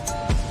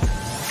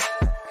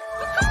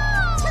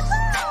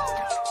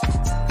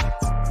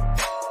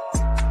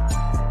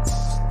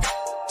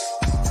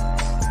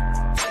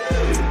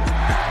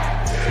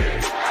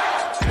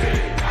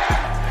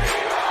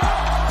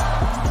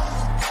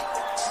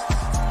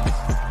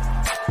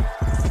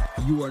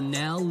You are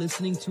now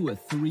listening to a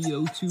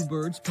 302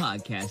 Birds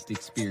podcast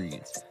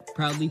experience,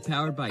 proudly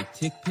powered by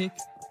Tick Pick,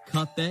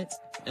 Cutbet,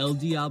 El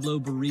Diablo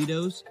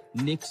Burritos,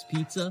 Nick's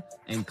Pizza,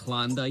 and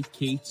Klondike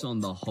Kate's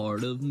on the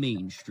heart of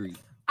Main Street.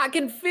 I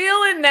can feel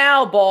it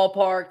now,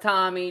 ballpark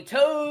Tommy.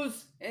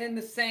 Toes in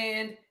the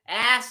sand,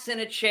 ass in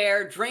a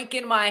chair, drink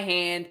in my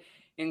hand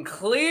in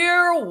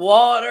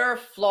Clearwater,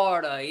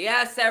 Florida.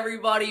 Yes,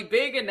 everybody,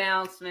 big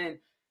announcement.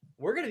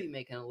 We're going to be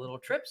making a little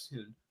trip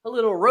soon, a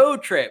little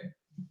road trip.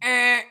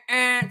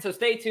 So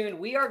stay tuned.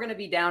 We are going to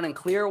be down in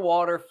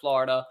Clearwater,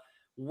 Florida.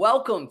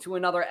 Welcome to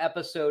another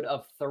episode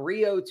of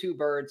 302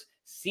 Birds,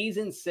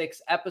 Season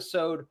 6,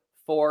 Episode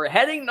 4.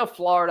 Heading to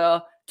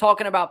Florida,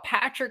 talking about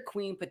Patrick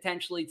Queen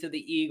potentially to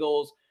the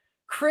Eagles.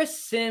 Chris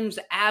Sims'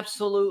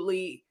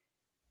 absolutely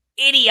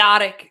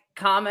idiotic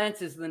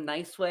comments is the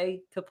nice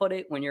way to put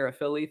it when you're a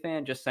Philly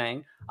fan, just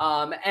saying.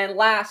 And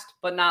last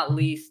but not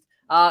least,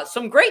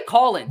 some great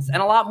call-ins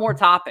and a lot more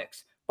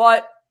topics.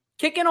 But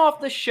kicking off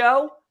the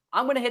show,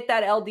 I'm going to hit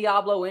that El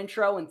Diablo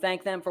intro and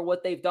thank them for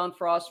what they've done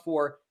for us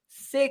for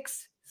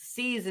 6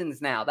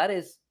 seasons now. That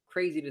is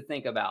crazy to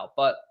think about,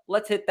 but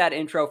let's hit that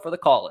intro for the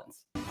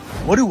call-ins.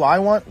 What do I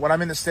want when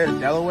I'm in the state of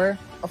Delaware?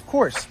 Of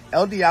course,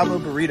 El Diablo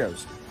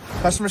Burritos.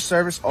 Customer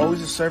service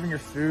always is serving your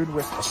food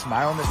with a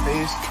smile on their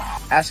face,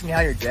 asking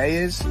how your day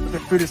is. Their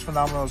food is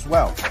phenomenal as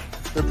well.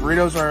 Their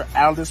burritos are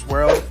out of this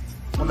world,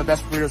 one of the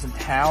best burritos in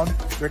town.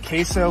 Their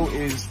queso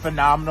is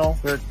phenomenal.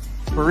 Their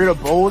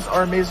burrito bowls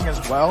are amazing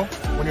as well.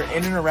 When you're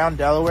in and around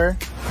Delaware,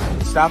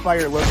 stop by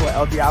your local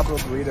El Diablo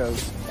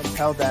Burritos and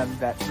tell them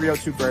that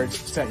 302 Birds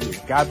sent you.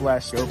 God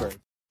bless, go Birds.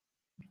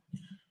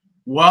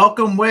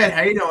 Welcome, Whit.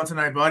 How you doing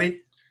tonight,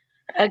 buddy?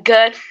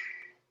 Good.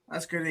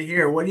 That's good to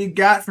hear. What do you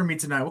got for me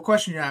tonight? What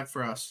question you have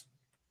for us?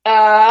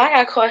 I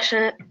got a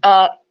question.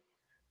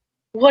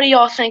 What do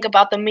y'all think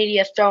about the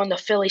media throwing the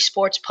Philly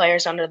sports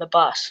players under the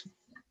bus?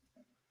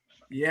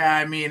 Yeah,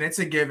 I mean, it's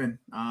a given.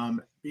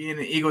 Being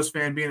an Eagles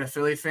fan, being a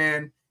Philly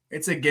fan,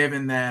 it's a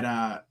given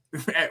that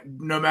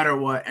no matter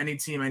what, any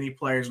team, any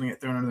player is going to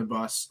get thrown under the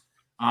bus.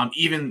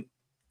 Even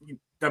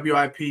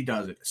WIP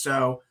does it.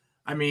 So,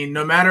 I mean,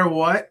 no matter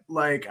what,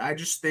 like, I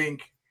just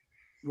think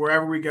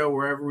wherever we go,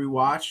 wherever we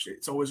watch,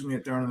 it's always going to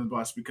get thrown under the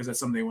bus because that's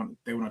something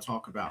they want to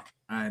talk about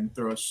and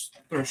throw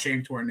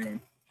shame to our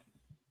name.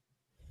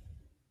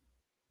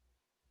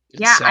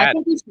 Yeah, I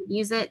think we should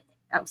use it.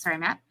 Oh, sorry,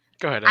 Matt.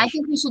 Go ahead. I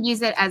think we should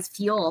use it as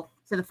fuel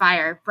to the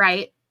fire,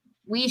 right?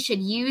 We should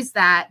use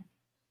that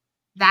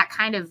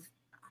kind of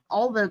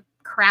all the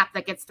crap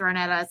that gets thrown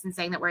at us and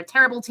saying that we're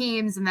terrible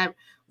teams and that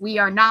we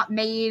are not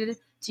made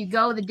to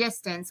go the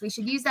distance. We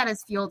should use that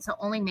as fuel to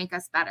only make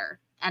us better.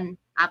 And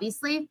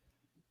obviously,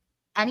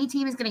 any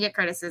team is going to get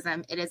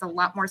criticism. It is a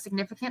lot more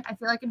significant, I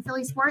feel like, in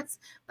Philly sports,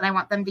 but I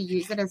want them to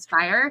use it as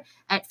fire,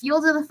 at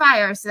fuel to the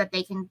fire, so that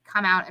they can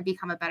come out and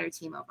become a better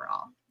team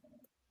overall.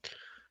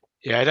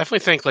 Yeah, I definitely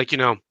think, like,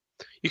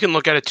 you can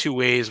look at it two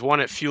ways. One,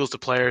 it fuels the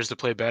players to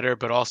play better,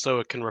 but also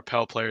it can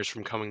repel players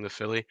from coming to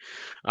Philly.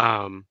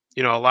 A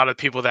lot of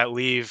people that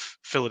leave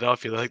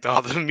Philadelphia, like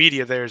all the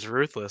media there is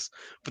ruthless.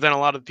 But then a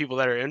lot of the people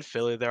that are in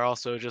Philly, they're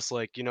also just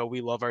like,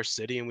 we love our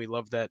city and we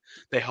love that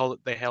they hold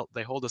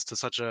us to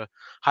such a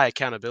high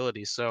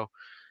accountability. So,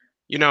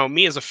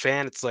 me as a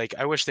fan, it's like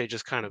I wish they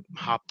just kind of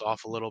hopped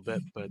off a little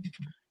bit, but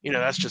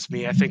that's just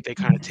me. I think they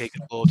kind of take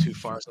it a little too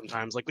far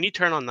sometimes. Like when you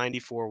turn on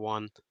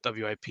 94.1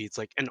 WIP, it's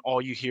like, and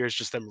all you hear is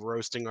just them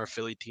roasting our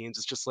Philly teams.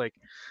 It's just like,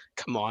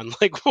 come on,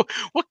 like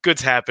what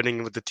good's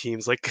happening with the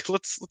teams? Like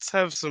let's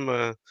have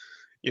some,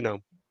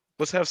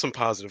 let's have some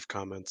positive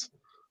comments.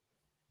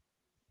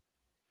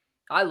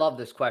 I love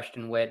this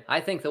question, Whit. I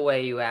think the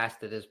way you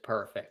asked it is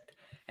perfect.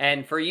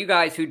 And for you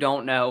guys who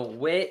don't know,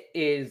 Whit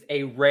is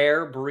a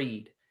rare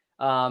breed.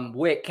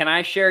 Whit, can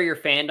I share your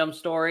fandom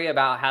story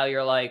about how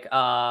you're like,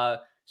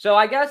 so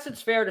I guess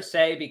it's fair to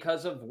say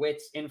because of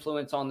Whit's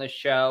influence on this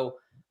show,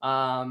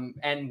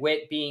 and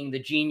Whit being the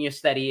genius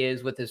that he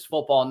is with his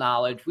football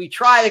knowledge, we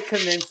try to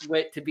convince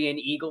Whit to be an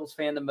Eagles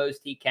fan the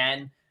most he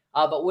can.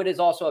 But Whit is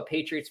also a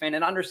Patriots fan,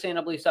 and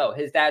understandably so.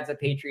 His dad's a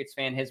Patriots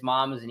fan. His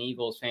mom is an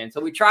Eagles fan.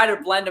 So we try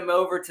to blend him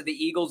over to the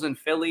Eagles and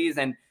Phillies,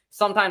 and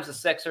sometimes the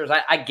Sixers.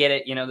 I get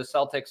it. The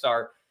Celtics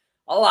are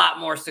a lot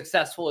more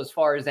successful as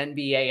far as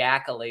NBA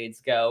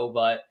accolades go,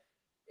 but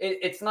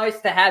it's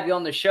nice to have you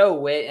on the show,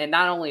 Whit. And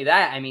not only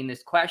that, I mean,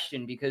 this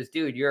question, because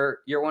dude, you're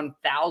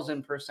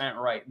 1000%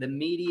 right. The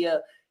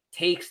media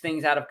takes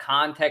things out of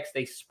context.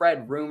 They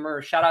spread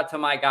rumors. Shout out to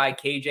my guy,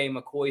 KJ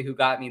McCoy, who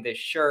got me this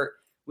shirt.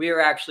 We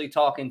were actually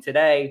talking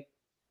today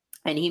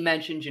and he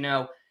mentioned,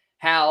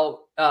 how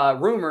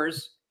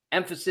rumors,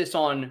 emphasis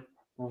on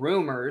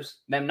rumors,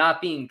 them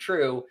not being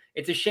true.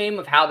 It's a shame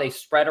of how they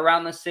spread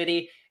around the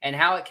city and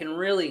how it can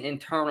really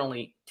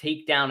internally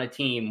take down a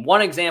team.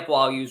 One example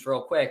I'll use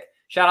real quick.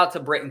 Shout out to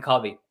Britton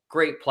Covey.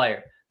 Great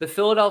player. The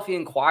Philadelphia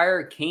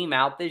Inquirer came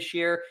out this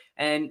year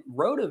and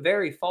wrote a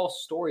very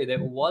false story that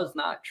was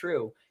not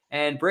true.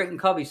 And Britton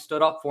Covey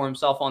stood up for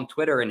himself on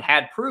Twitter and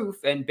had proof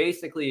and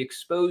basically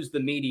exposed the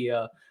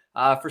media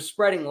for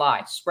spreading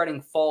lies, spreading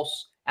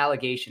false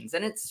allegations.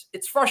 And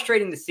it's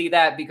frustrating to see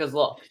that because,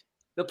 look,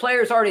 the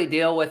players already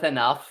deal with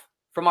enough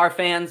from our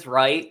fans,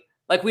 right?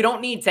 Like, we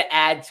don't need to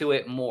add to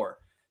it more.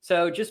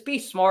 So just be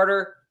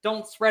smarter.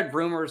 Don't spread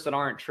rumors that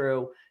aren't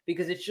true,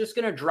 because it's just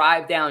going to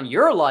drive down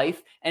your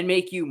life and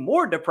make you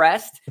more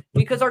depressed,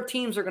 because our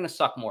teams are going to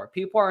suck more.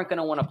 People aren't going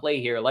to want to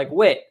play here. Like,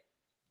 Whit,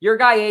 your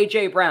guy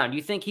A.J. Brown,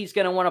 you think he's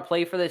going to want to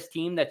play for this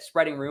team that's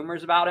spreading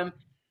rumors about him?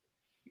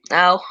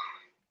 No.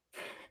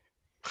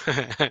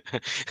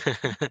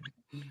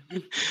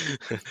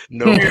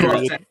 No, Very well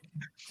period. said.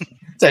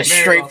 It's as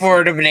Very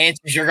straightforward of an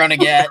answer as you're gonna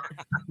get.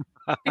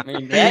 I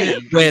mean, yeah,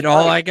 Wait,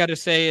 all I got to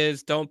say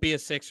is don't be a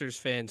Sixers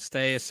fan.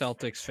 Stay a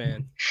Celtics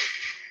fan.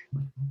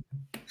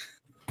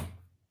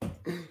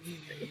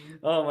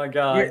 Oh, my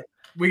God.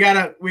 We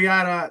got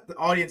the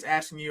audience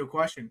asking you a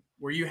question.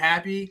 Were you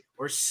happy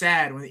or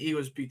sad when the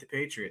Eagles beat the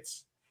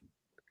Patriots?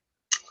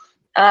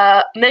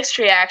 Mixed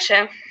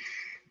reaction.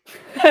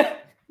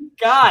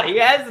 God,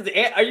 you have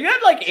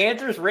like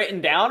answers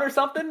written down or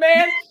something,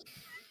 man?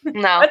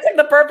 No. That's like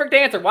the perfect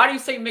answer. Why do you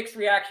say mixed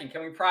reaction?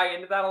 Can we pry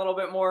into that a little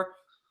bit more?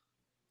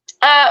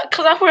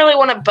 Because I really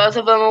wanted both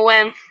of them to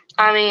win.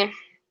 I mean,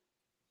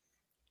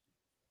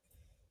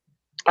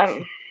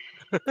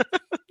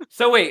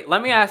 So wait,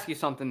 let me ask you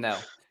something though.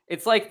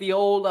 It's like the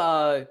old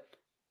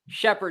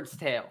shepherd's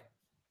tale.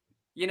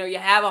 You know, you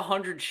have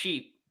 100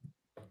 sheep.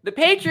 The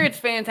Patriots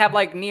fans have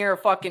like near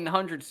fucking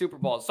 100 Super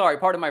Bowls. Sorry,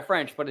 pardon my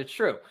French, but it's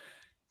true.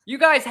 You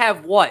guys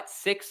have what,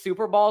 6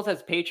 Super Bowls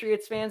as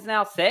Patriots fans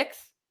now? 6?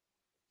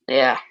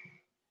 yeah.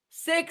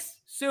 6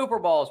 Super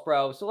Bowls,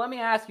 bro. So let me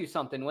ask you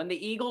something. When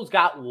the Eagles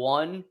got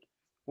 1,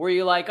 were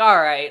you like, all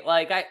right,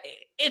 like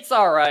it's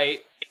all right.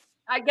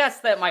 I guess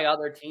that my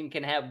other team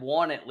can have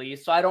 1 at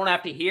least, so I don't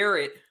have to hear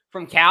it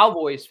from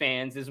Cowboys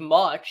fans as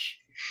much.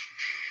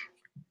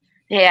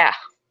 Yeah.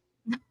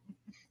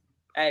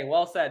 Hey,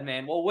 well said,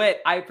 man. Well,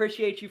 Whit, I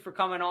appreciate you for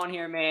coming on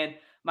here, man.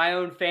 My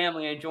own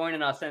family and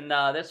joining us. And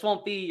this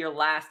won't be your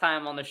last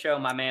time on the show,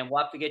 my man.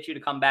 We'll have to get you to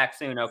come back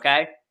soon,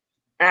 okay?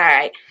 All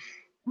right.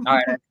 All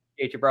right. I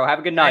appreciate you, bro. Have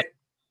a good night.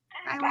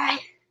 Bye.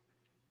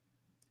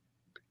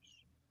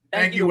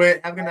 Thank you, Whit.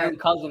 Have a good my night.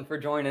 cousin for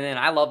joining in.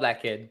 I love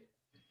that kid.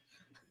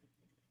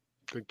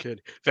 Good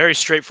kid. Very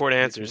straightforward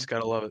answers.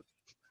 Gotta love it.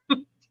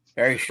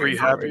 Very Were you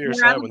straightforward. happy or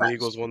sad when the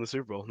Eagles won the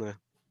Super Bowl? Nah,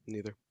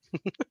 neither.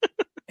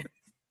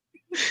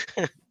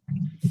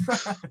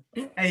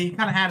 Hey, you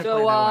kind of had to play So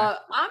that way.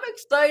 I'm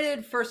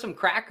excited for some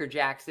Cracker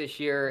Jacks this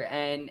year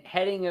and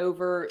heading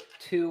over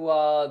to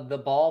the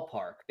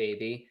ballpark,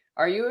 baby.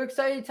 Are you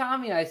excited,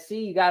 Tommy? I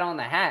see you got on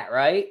the hat,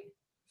 right?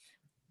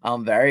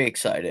 I'm very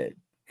excited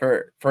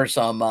for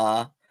some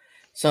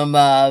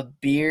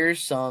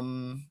beers,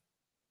 some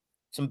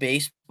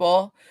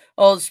baseball.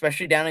 Oh,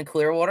 especially down in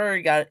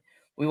Clearwater.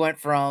 We went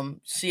from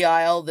Sea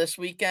Isle this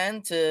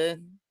weekend to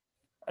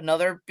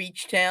another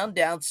beach town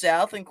down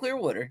south in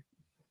Clearwater.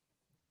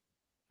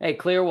 Hey,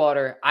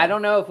 Clearwater, I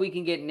don't know if we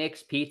can get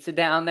Nick's Pizza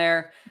down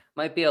there.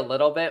 Might be a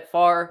little bit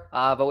far,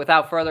 but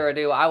without further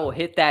ado, I will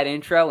hit that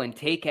intro and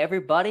take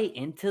everybody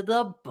into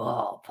the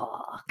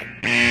ballpark.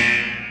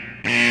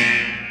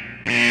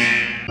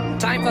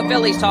 Time for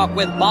Phillies talk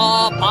with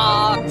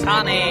Ballpark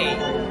Tommy.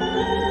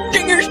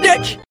 Fingers,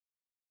 Dutch.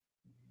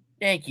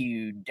 Thank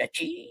you,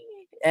 Dutchie.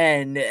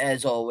 And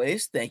as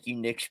always, thank you,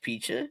 Nick's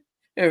Pizza.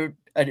 A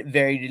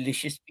very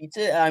delicious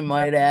pizza, I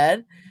might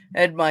add,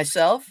 and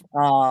myself.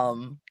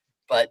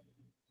 But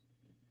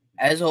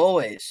as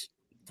always,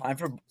 time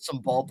for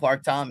some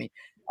Ballpark Tommy.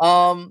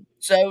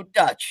 So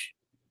Dutch.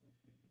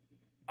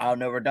 I don't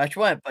know where Dutch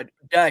went, but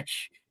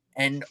Dutch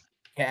and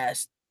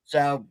Cast.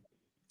 So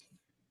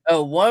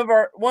one of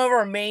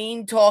our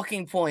main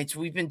talking points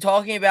we've been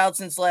talking about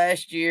since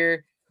last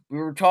year. We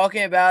were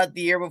talking about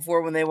the year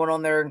before when they went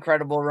on their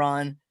incredible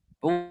run.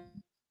 But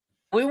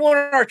we want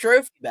our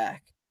trophy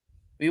back.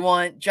 We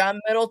want John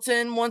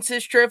Middleton wants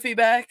his trophy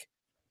back.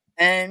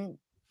 And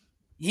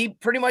he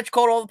pretty much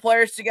called all the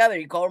players together.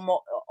 He called them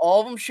all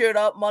of them showed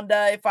up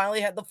Monday,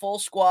 finally had the full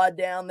squad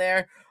down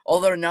there. All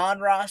their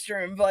non-roster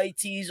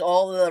invitees,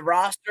 all the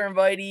roster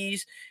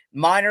invitees,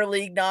 minor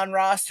league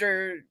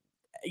non-roster,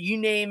 you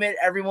name it,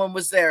 everyone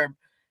was there.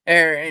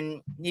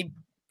 And he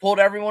pulled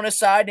everyone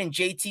aside, and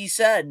JT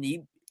said,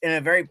 in a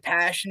very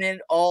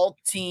passionate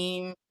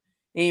all-team,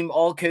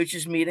 all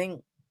coaches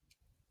meeting,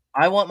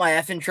 I want my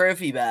effing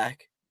trophy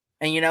back.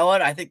 And you know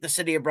what? I think the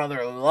city of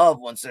brotherly love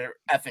wants their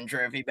effing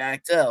trophy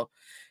back too.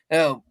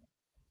 So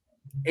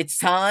it's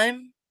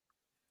time,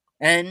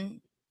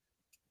 and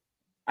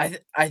I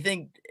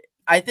think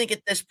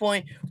at this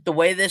point, the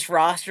way this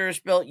roster is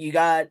built, you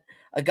got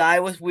a guy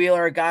with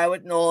Wheeler, a guy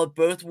with Nola,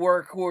 both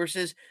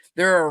workhorses.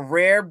 They're a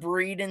rare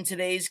breed in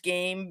today's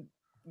game,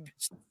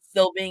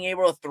 still being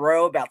able to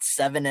throw about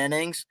 7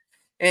 innings,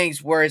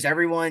 whereas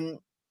everyone,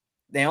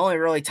 they only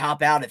really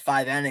top out at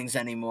 5 innings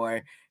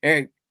anymore.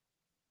 I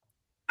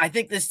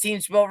think this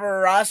team's built for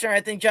a roster, and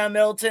I think John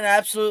Middleton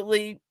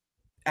absolutely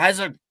has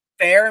a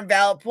fair and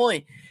valid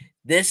point.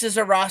 This is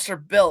a roster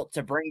built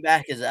to bring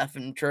back his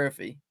effing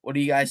trophy. What do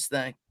you guys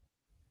think?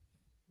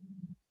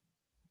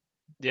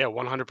 Yeah,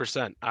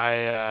 100%.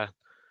 I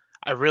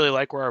really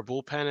like where our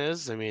bullpen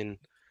is. I mean,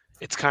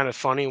 it's kind of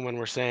funny when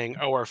we're saying,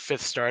 oh, our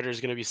fifth starter is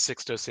going to be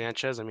Sixto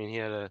Sanchez. I mean, he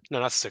had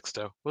not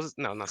Sixto. Was it?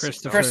 No, not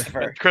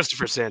Sixto.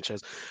 Christopher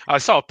Sanchez. I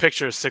saw a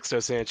picture of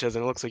Sixto Sanchez,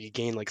 and it looks like he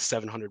gained like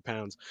 700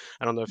 pounds.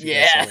 I don't know if you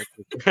guys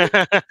saw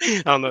that.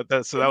 I don't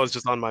know. So that was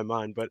just on my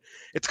mind. But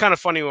it's kind of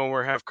funny when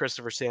we have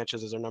Christopher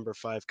Sanchez as our number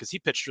 5 because he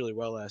pitched really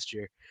well last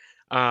year.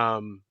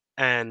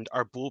 And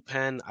our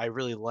bullpen, I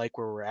really like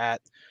where we're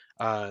at.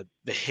 The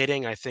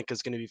hitting, I think,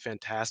 is going to be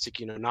fantastic.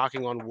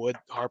 Knocking on wood,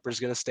 Harper's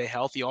going to stay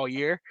healthy all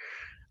year.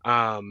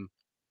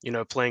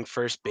 Playing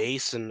first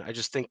base. And I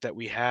just think that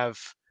we have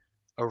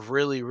a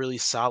really, really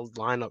solid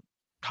lineup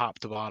top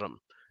to bottom.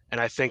 And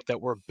I think that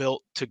we're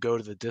built to go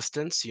to the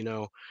distance.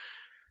 You're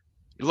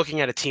looking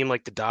at a team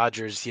like the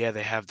Dodgers. Yeah,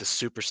 they have the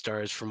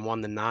superstars from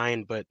 1 to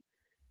 9, but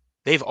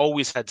they've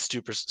always had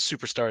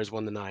superstars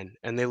 1 to 9,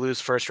 and they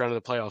lose first round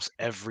of the playoffs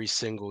every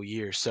single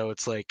year. So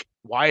it's like,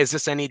 why is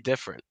this any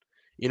different?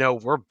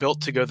 We're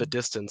built to go the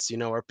distance.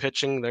 Our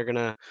pitching, they're going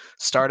to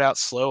start out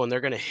slow and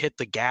they're going to hit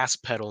the gas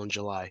pedal in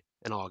July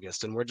and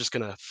August. And we're just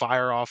going to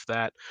fire off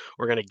that.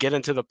 We're going to get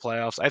into the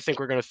playoffs. I think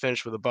we're going to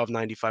finish with above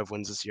 95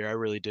 wins this year. I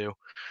really do.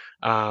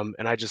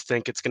 And I just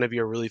think it's going to be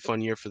a really fun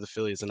year for the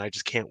Phillies. And I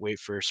just can't wait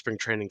for spring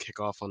training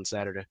kickoff on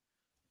Saturday.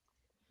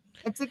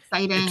 It's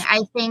exciting.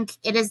 I think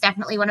it is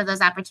definitely one of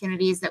those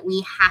opportunities that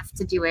we have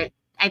to do it.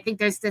 I think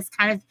there's this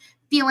kind of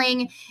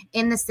feeling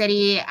in the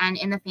city and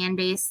in the fan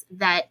base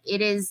that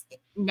it is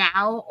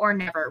now or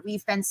never.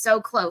 We've been so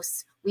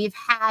close. We've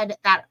had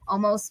that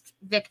almost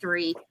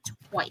victory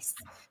twice.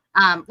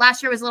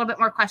 Last year was a little bit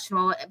more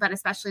questionable, but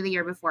especially the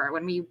year before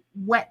when we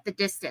went the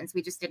distance,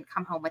 we just didn't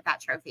come home with that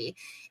trophy.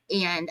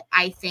 And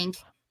I think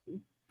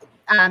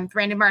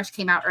Brandon Marsh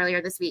came out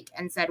earlier this week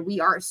and said, we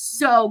are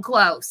so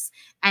close.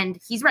 And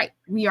he's right.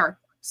 We are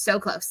so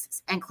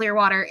close. And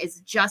Clearwater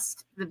is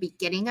just the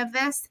beginning of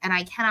this. And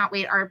I cannot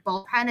wait. Our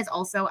bullpen is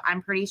also,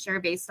 I'm pretty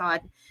sure, based on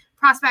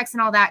prospects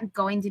and all that,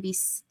 going to be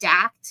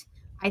stacked.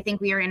 I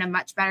think we are in a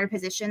much better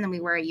position than we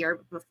were a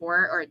year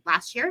before or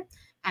last year.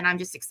 And I'm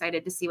just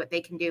excited to see what they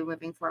can do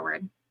moving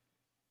forward.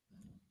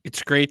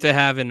 It's great to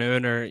have an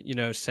owner,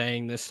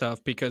 saying this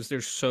stuff because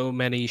there's so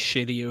many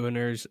shitty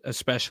owners,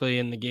 especially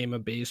in the game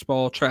of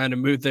baseball, trying to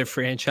move their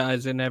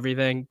franchise and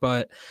everything.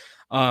 But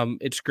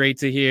it's great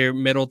to hear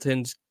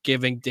Middleton's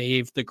giving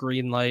Dave the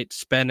green light,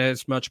 spend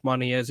as much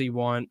money as he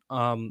wants.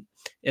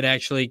 It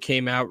actually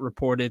came out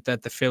reported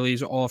that the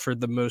Phillies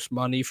offered the most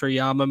money for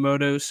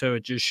Yamamoto. So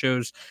it just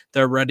shows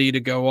they're ready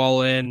to go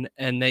all in.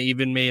 And they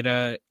even made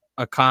a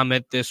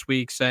comment this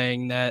week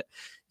saying that,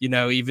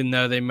 even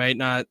though they might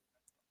not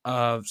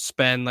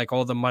spend like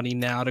all the money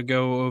now to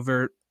go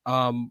over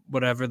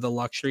whatever the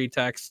luxury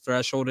tax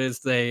threshold is,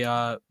 they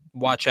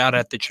watch out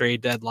at the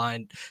trade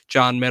deadline.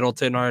 John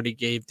Middleton already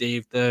gave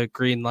Dave the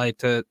green light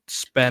to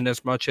spend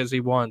as much as he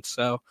wants.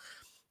 So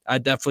I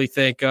definitely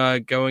think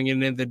going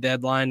into the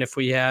deadline, if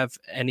we have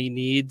any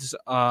needs,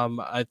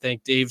 I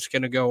think Dave's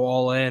going to go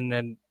all in.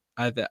 And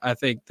I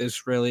think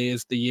this really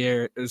is the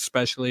year,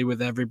 especially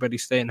with everybody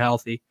staying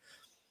healthy.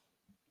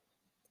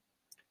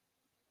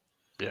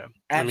 Yeah,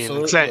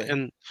 absolutely. I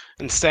mean,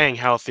 and staying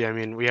healthy. I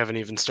mean, we haven't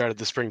even started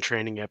the spring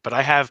training yet, but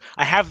I have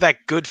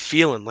that good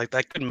feeling, like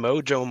that good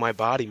mojo in my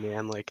body,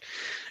 man. Like,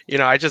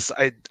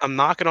 I'm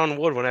knocking on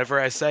wood whenever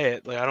I say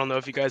it. Like, I don't know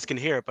if you guys can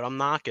hear it, but I'm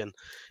knocking.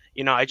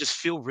 I just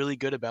feel really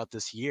good about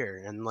this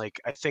year, and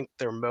like I think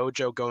their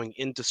mojo going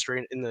into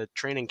in the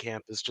training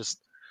camp is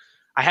just,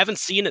 I haven't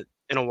seen it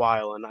in a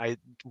while, and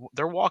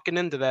they're walking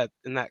into that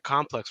in that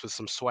complex with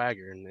some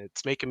swagger, and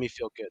it's making me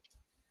feel good.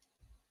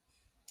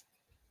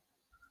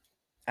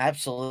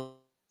 Absolutely.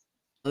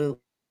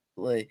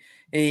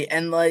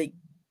 And like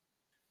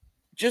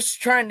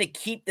just trying to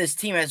keep this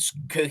team as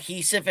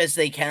cohesive as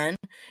they can.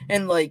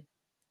 And like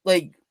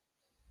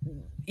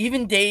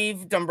even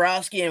Dave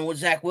Dombrowski and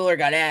Zach Wheeler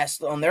got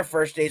asked on their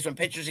first days when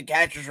pitchers and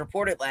catchers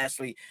reported last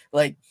week,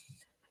 like,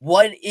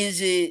 what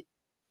is it?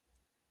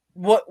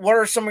 What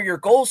are some of your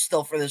goals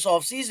still for this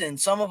offseason?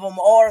 Some of them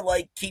are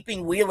like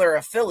keeping Wheeler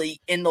a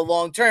Philly in the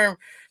long term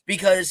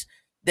because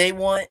they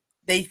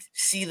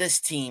see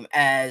this team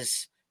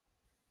as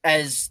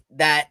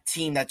that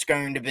team that's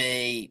going to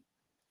be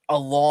a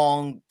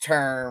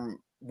long-term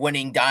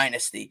winning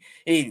dynasty.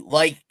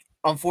 Like,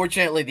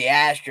 unfortunately, the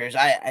Astros,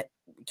 I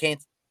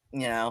can't,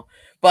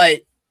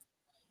 but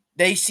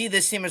they see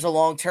this team as a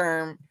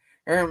long-term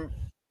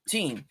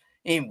team.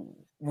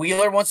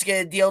 Wheeler wants to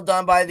get a deal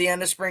done by the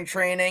end of spring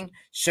training.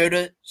 So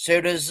does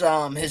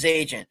his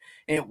agent.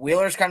 And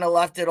Wheeler's kind of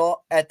left it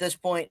all at this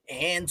point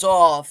hands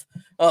off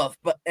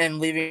and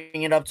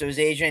leaving it up to his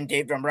agent,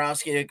 Dave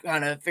Dombrowski, to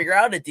kind of figure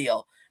out a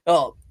deal.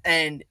 Oh,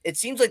 and it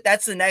seems like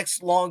that's the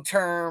next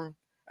long-term,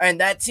 and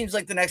that seems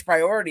like the next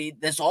priority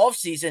this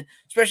offseason,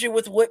 especially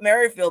with Whit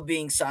Merrifield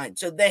being signed.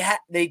 So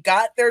they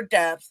got their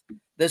depth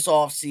this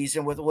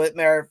offseason with Whit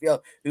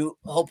Merrifield, who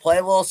he'll play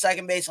a little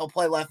second base, he'll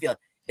play left field.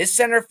 His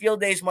center field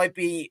days might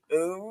be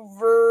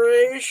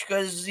over-ish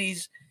because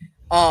he's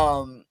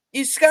kind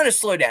of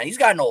slowed down. He's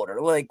gotten older.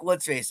 Like,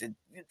 let's face it,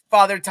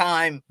 father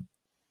time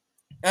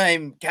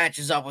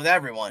catches up with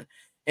everyone.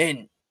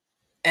 And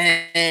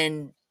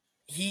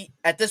he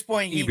at this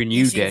point Even he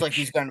you, seems like Dutch.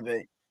 he's going to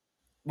be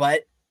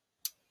what?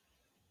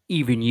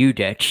 Even you,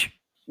 Dutch.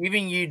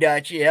 Even you,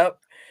 Dutch. Yep.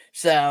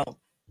 So,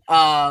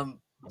 I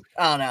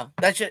don't know.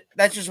 That's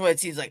just what it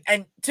seems like.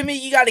 And to me,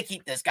 you got to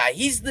keep this guy.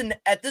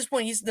 At this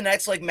point, he's the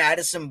next like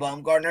Madison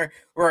Bumgarner,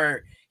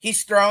 where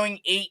he's throwing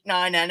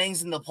 8-9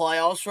 innings in the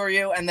playoffs for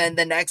you, and then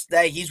the next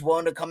day he's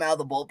willing to come out of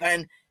the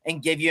bullpen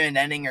and give you an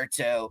inning or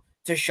two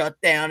to shut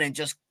down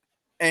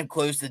and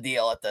close the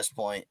deal. At this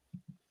point,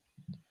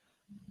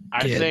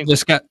 I think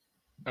this guy.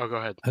 Oh, go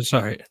ahead. I'm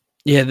sorry.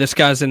 Yeah, this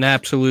guy's an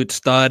absolute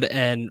stud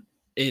and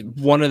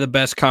one of the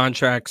best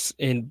contracts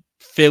in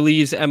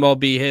Phillies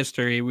MLB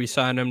history. We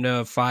signed him to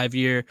a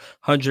 5-year,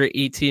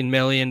 $118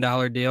 million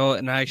deal.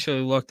 And I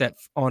actually looked at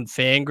on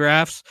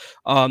Fangraphs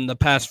the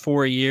past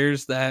 4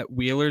 years that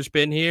Wheeler's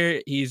been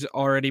here. He's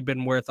already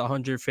been worth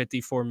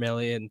 $154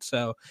 million.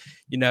 So,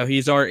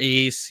 he's our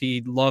ace.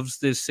 He loves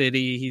this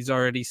city. He's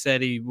already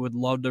said he would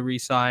love to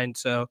resign.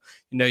 So,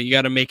 you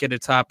got to make it a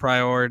top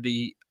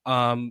priority.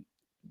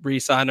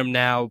 Re-sign him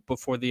now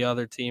before the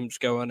other teams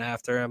going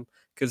after him,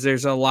 because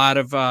there's a lot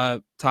of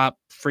top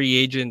free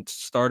agent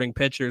starting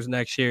pitchers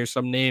next year.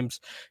 Some names: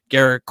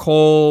 Garrett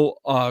Cole,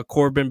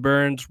 Corbin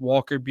Burns,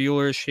 Walker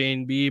Buehler,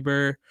 Shane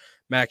Bieber,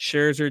 Max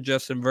Scherzer,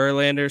 Justin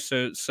Verlander.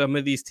 So some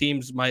of these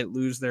teams might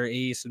lose their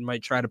ace and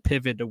might try to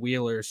pivot to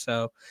Wheeler.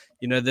 So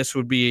this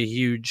would be a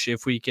huge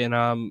if we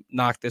can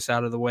knock this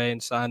out of the way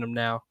and sign him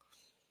now.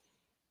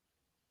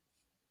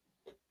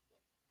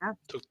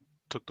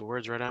 Took the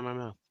words right out of my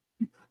mouth.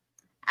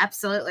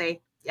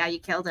 Absolutely. Yeah, you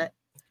killed it.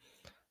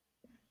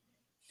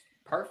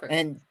 Perfect.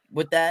 and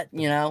with that,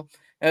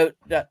 go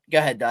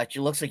ahead, Dutch.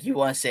 It looks like you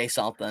want to say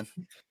something.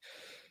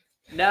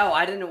 No,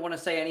 I didn't want to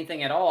say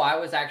anything at all. I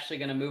was actually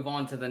going to move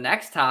on to the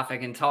next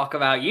topic and talk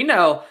about,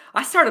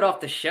 I started off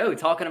the show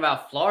talking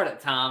about Florida,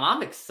 Tom.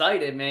 I'm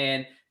excited,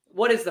 man.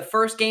 What is the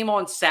first game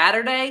on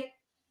Saturday?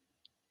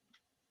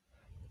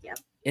 Yep.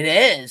 It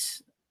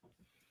is.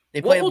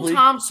 What will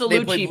Tom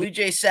Salucci play Blue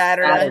Jay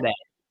Saturday.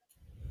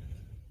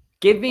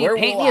 Paint me a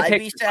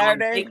picture,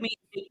 Saturday? Take me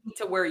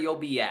to where you'll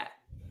be at.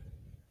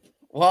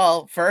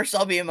 Well, first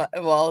I'll be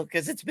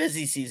because it's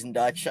busy season,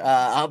 Dutch.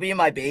 I'll be in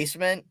my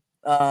basement,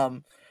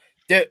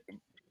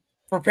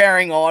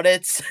 preparing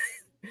audits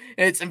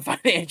and some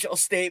financial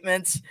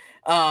statements.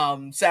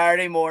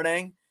 Saturday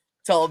morning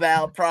till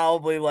about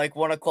probably like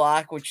 1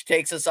 o'clock, which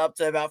takes us up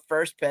to about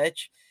first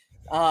pitch.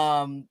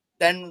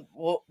 Then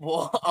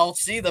I'll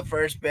see the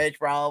first pitch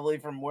probably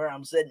from where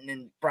I'm sitting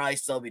and probably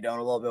still be doing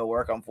a little bit of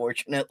work,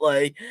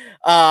 unfortunately.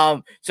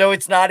 So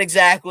it's not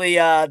exactly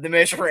the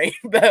Miss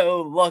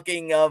Rainbow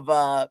looking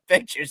of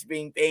pictures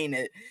being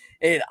painted.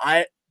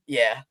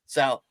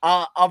 So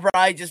I'll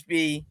probably just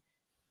be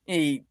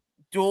a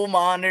dual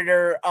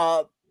monitor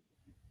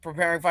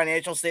preparing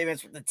financial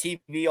statements with the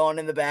TV on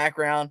in the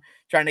background,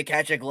 trying to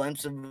catch a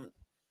glimpse of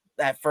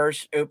that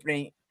first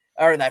opening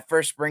or that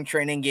first spring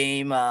training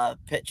game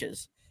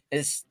pitches.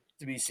 Is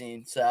to be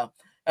seen. So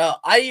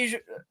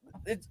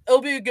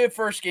it'll be a good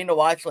first game to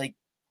watch. Like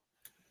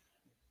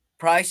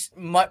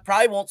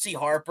probably won't see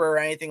Harper or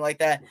anything like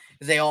that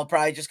because they all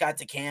probably just got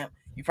to camp.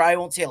 You probably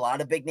won't see a lot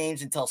of big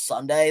names until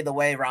Sunday, the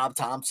way Rob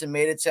Thompson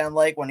made it sound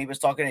like when he was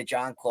talking to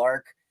John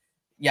Clark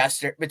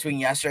between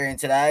yesterday and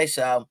today.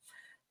 So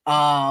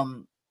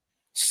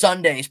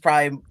Sunday is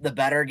probably the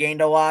better game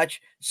to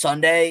watch.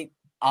 Sunday,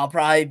 I'll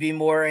probably be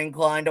more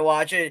inclined to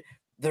watch it.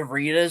 The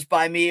Rita's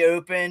by me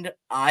opened.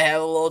 I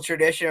have a little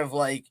tradition of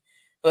like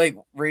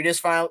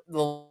Rita's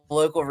the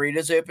local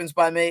Rita's opens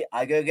by me.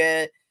 I go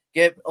get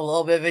a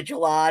little bit of a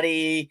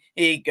gelati,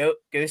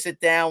 go sit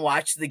down,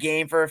 watch the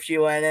game for a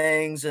few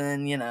innings,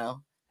 and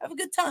have a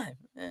good time.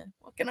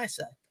 What can I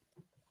say?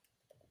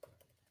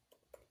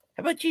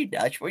 How about you,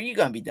 Dutch? Where are you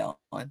gonna be doing?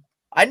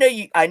 I know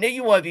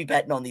you want to be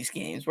betting on these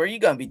games. Where are you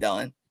gonna be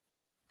doing?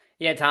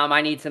 Yeah, Tom,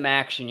 I need some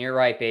action. You're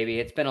right, baby.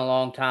 It's been a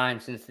long time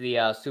since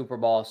the Super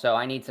Bowl, so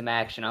I need some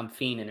action. I'm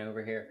fiending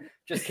over here.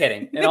 Just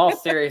kidding. In all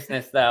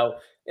seriousness, though,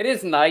 it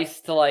is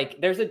nice to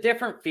there's a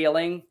different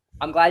feeling.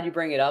 I'm glad you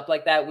bring it up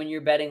like that when you're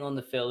betting on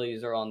the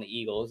Phillies or on the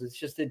Eagles. It's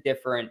just a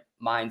different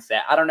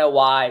mindset. I don't know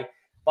why,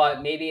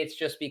 but maybe it's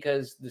just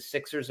because the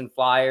Sixers and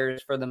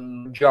Flyers for the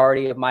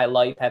majority of my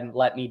life haven't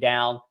let me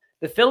down.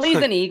 The Phillies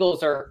and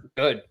Eagles are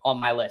good on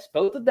my list.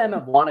 Both of them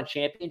have won a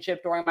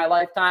championship during my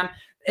lifetime.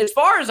 As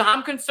far as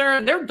I'm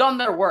concerned, they've done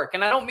their work.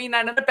 And I don't mean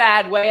that in a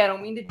bad way. I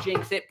don't mean to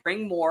jinx it.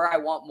 Bring more. I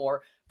want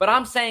more. But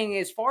I'm saying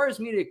as far as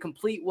me to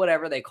complete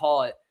whatever they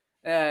call it,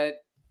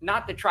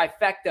 not the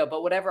trifecta,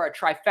 but whatever a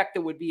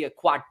trifecta would be, a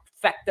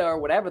quadfecta or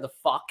whatever the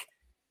fuck.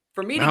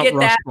 For me to get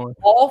that,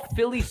 all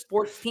Philly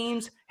sports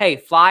teams, hey,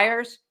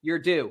 Flyers, you're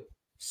due.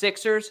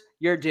 Sixers,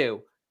 you're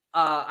due.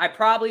 I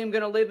probably am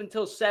going to live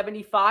until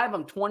 75.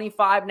 I'm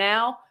 25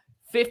 now.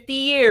 50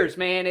 years,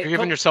 man. You're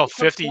giving yourself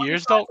 50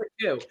 years, though?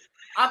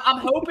 I'm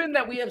hoping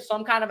that we have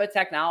some kind of a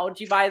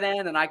technology by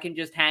then and I can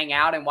just hang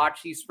out and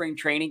watch these spring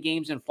training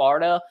games in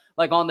Florida,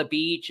 like on the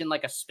beach in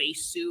like a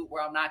spacesuit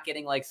where I'm not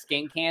getting like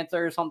skin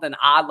cancer or something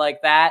odd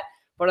like that.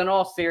 But in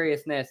all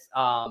seriousness,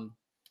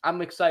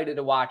 I'm excited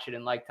to watch it.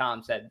 And like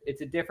Tom said,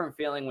 it's a different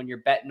feeling when you're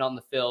betting on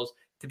the Phils.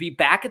 To be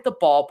back at the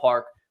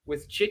ballpark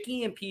with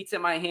chicky and pizza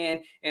in my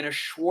hand and a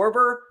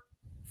Schwarber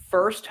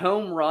first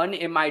home run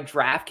in my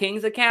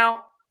DraftKings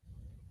account.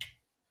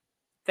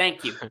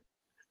 Thank you.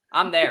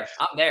 I'm there.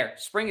 I'm there.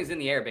 Spring is in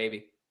the air,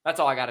 baby. That's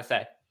all I got to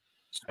say.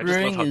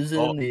 Spring is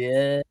in the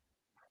air.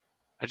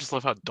 I just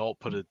love how Dalt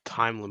put a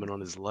time limit on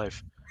his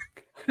life.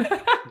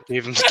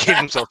 gave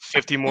himself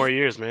 50 more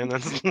years, man.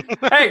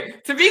 Hey,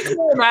 to be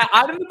clear, Matt,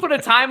 I didn't put a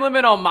time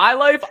limit on my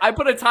life. I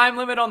put a time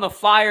limit on the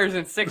Flyers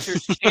and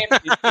Sixers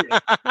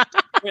championship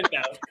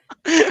window.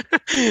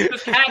 It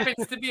just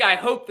happens to be, I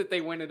hope that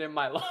they win it in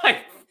my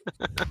life.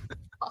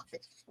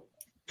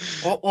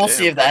 We'll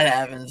see if that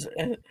happens.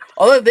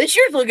 Although this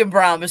year's looking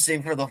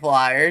promising for the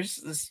Flyers.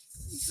 The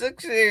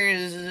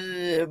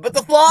Sixers, but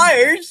the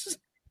Flyers.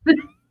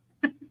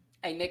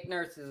 Hey, Nick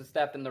Nurse is a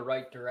step in the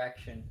right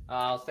direction.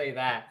 I'll say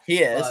that. He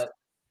is. But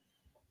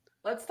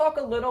let's talk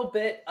a little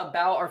bit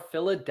about our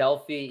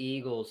Philadelphia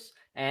Eagles.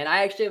 And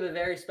I actually have a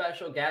very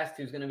special guest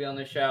who's going to be on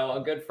the show,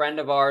 a good friend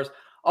of ours,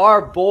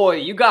 our boy.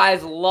 You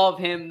guys love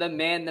him, the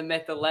man, the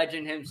myth, the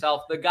legend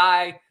himself, the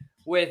guy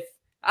with,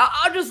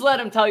 I'll just let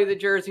him tell you the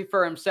jersey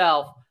for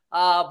himself.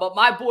 But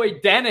my boy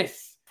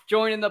Dennis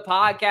joining the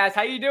podcast.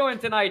 How you doing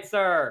tonight,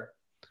 sir?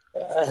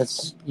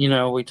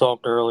 We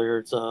talked earlier.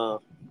 It's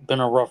been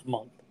a rough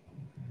month.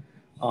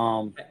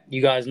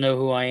 You guys know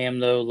who I am,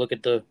 though. Look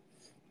at the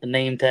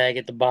name tag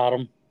at the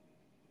bottom.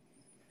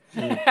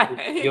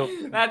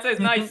 That's a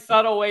nice,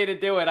 subtle way to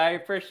do it. I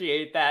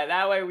appreciate that.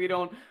 That way we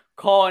don't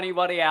call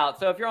anybody out.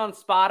 So if you're on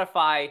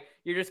Spotify,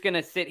 you're just going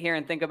to sit here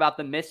and think about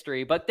the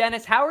mystery. But,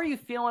 Dennis, how are you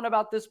feeling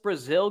about this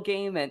Brazil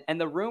game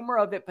and the rumor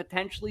of it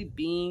potentially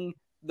being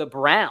the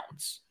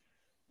Browns?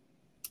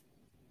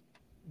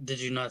 Did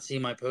you not see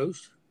my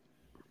post?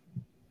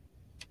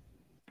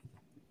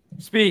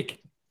 Speak.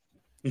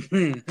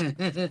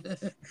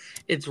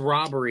 It's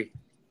robbery.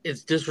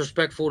 It's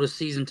disrespectful to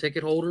season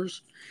ticket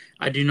holders.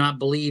 I do not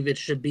believe it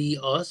should be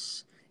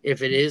us.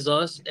 If it is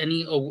us,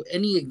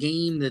 any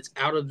game that's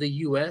out of the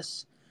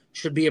U.S.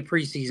 should be a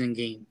preseason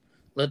game.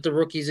 Let the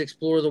rookies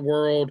explore the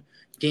world.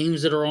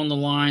 Games that are on the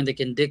line that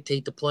can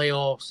dictate the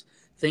playoffs,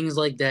 things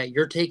like that.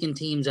 You're taking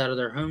teams out of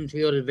their home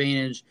field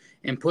advantage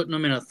and putting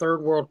them in a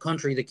third world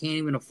country that can't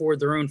even afford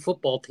their own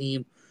football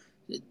team,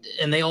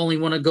 and they only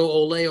want to go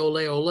ole, ole,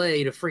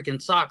 ole to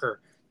freaking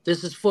soccer.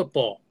 This is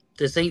football.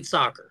 This ain't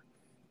soccer.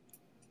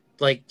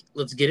 Like,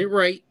 let's get it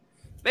right.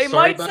 They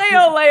might say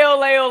ole,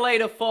 ole, ole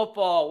to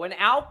football. When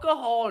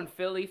alcohol and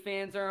Philly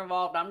fans are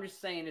involved, I'm just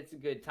saying it's a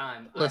good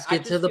time. Let's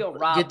get to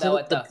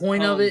the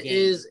point of it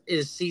is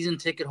season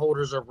ticket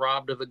holders are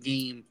robbed of a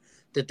game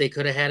that they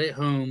could have had at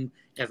home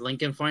at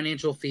Lincoln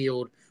Financial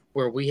Field,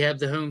 where we have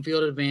the home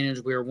field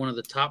advantage. We are one of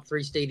the top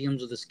 3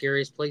 stadiums of the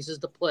scariest places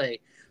to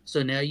play.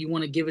 So now you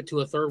want to give it to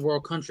a third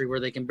world country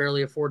where they can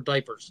barely afford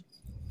diapers.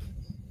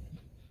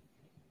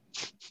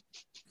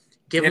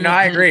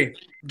 I agree.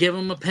 Give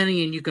them a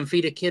penny and you can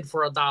feed a kid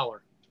for $1.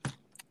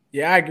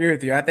 Yeah, I agree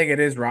with you. I think it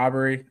is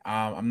robbery.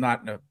 I'm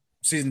not a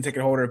season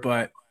ticket holder,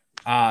 but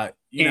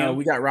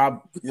we got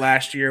robbed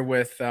last year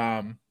with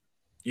not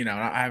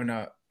having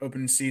a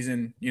open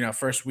season,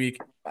 first week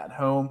at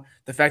home.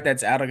 The fact that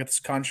it's out of this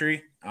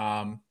country,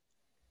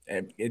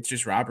 it's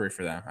just robbery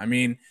for them. I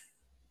mean,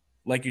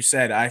 like you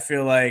said, I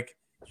feel like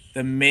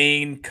the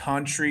main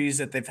countries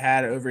that they've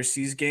had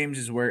overseas games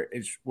is where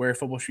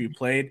football should be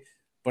played,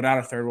 but not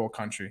a third world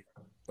country.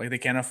 Like, they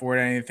can't afford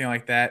anything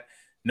like that.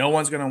 No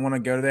one's going to want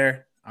to go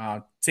there.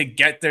 To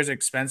get there's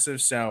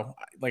expensive. So,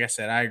 like I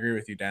said, I agree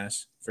with you,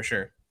 Dennis, for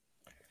sure.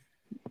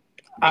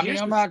 I mean,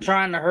 I'm not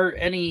trying to hurt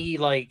any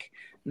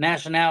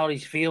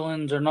nationalities'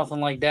 feelings or nothing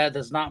like that.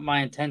 That's not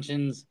my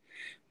intentions.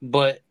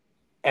 But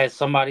as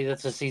somebody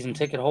that's a season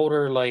ticket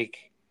holder,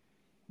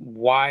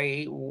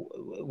 why?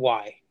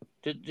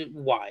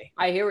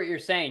 I hear what you're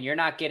saying. You're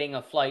not getting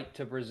a flight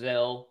to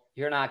Brazil.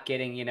 You're not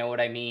getting, you know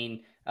what I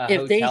mean?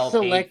 If they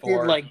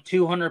selected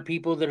 200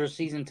 people that are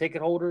season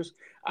ticket holders,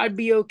 I'd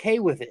be okay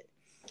with it.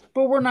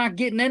 But we're not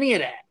getting any of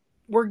that.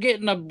 We're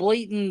getting a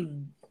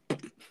blatant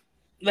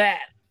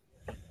that.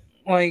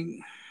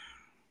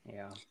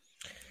 Yeah.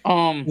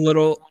 A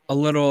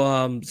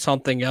little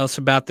something else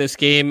about this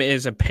game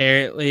is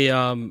apparently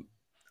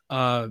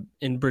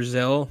in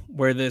Brazil,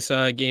 where this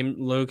game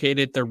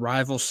located, the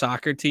rival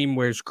soccer team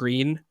wears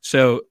green.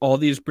 So all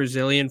these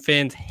Brazilian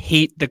fans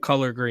hate the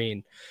color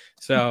green.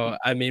 So,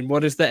 I mean,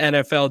 what is the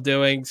NFL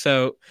doing?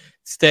 So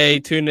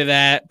stay tuned to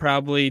that.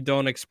 Probably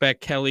don't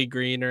expect Kelly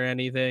Green or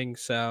anything.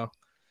 So,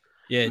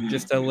 yeah,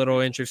 just a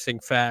little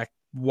interesting fact.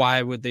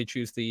 Why would they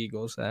choose the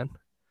Eagles then?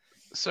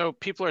 So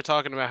people are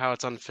talking about how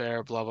it's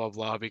unfair, blah, blah,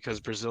 blah,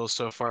 because Brazil is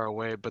so far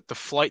away. But the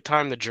flight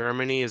time to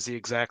Germany is the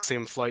exact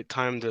same flight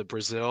time to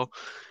Brazil.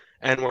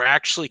 And we're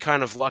actually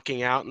kind of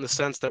lucking out in the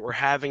sense that we're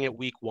having it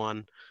week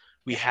 1.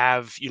 We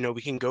have,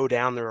 we can go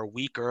down there a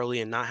week early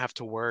and not have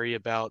to worry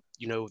about,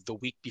 the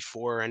week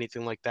before or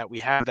anything like that. We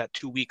have that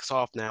 2 weeks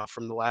off now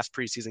from the last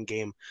preseason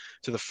game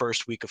to the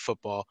first week of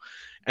football.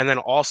 And then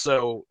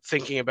also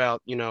thinking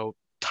about,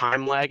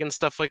 time lag and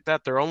stuff like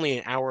that, they're only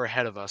an hour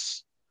ahead of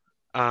us.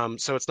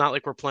 So it's not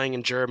like we're playing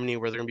in Germany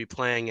where they're going to be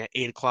playing at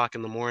 8 o'clock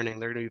in the morning.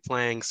 They're going to be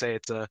playing, say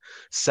it's a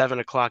 7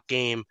 o'clock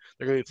game.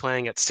 They're going to be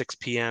playing at 6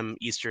 p.m.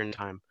 Eastern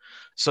time.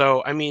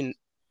 So, I mean,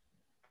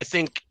 I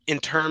think in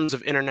terms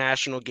of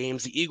international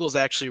games, the Eagles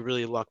actually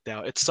really lucked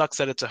out. It sucks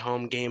that it's a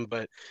home game,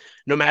 but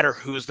no matter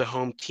who's the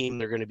home team,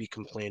 they're going to be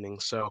complaining.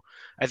 So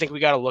I think we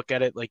got to look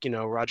at it like,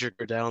 Roger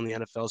Goodell and the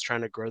NFL is trying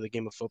to grow the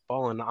game of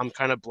football. And I'm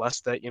kind of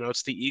blessed that,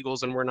 it's the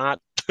Eagles and we're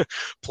not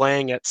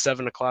playing at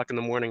 7 o'clock in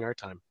the morning our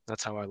time.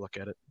 That's how I look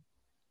at it.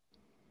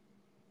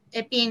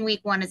 It being week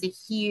 1 is a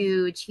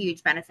huge,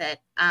 huge benefit.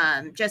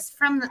 Just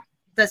from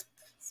the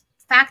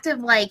fact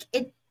of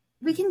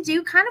we can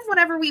do kind of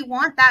whatever we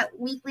want that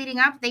week leading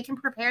up. They can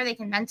prepare, they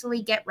can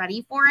mentally get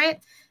ready for it.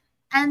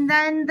 And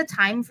then the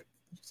time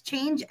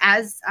change,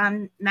 as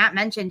Matt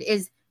mentioned,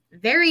 is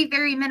very,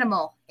 very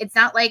minimal. It's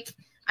not like,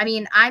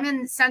 I'm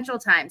in Central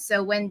Time.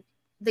 So when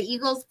the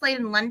Eagles played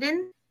in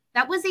London,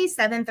 that was a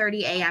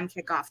 7:30 a.m.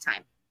 kickoff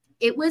time.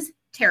 It was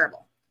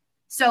terrible.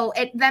 So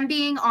them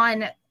being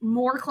on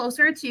more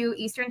closer to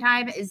Eastern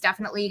Time is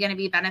definitely going to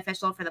be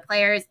beneficial for the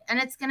players, and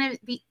it's going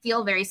to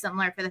feel very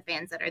similar for the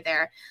fans that are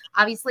there.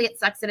 Obviously, it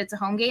sucks that it's a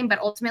home game, but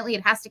ultimately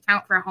it has to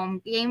count for a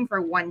home game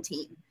for one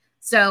team.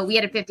 So we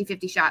had a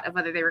 50-50 shot of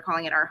whether they were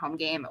calling it our home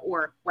game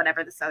or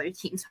whatever this other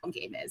team's home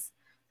game is.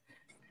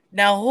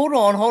 Now, hold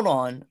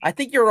on. I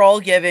think you're all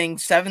giving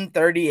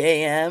 7:30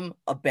 a.m.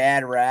 a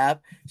bad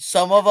rap.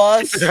 Some of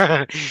us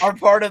are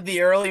part of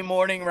the early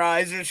morning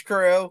risers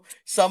crew.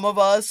 Some of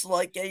us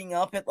like getting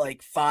up at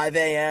 5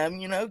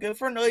 a.m., go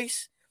for a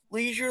nice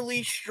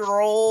leisurely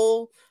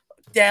stroll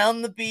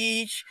down the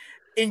beach,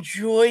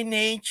 enjoy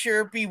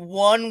nature, be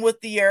one with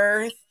the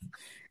earth.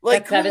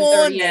 At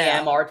 7:30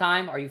 a.m. our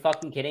time? Are you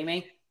fucking kidding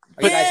me?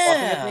 Are you guys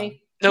fucking with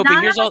me? No, Not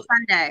but here's on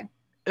Sunday.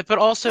 But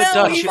also, no,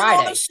 Dutch, even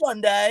on a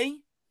Sunday.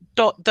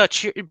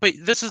 Dutch, but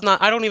this is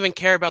not. I don't even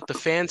care about the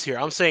fans here.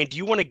 I'm saying, do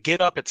you want to get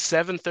up at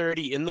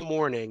 7:30 in the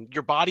morning?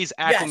 Your body's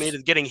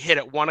acclimated, getting hit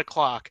at 1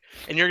 o'clock,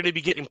 and you're going to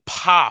be getting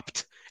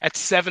popped at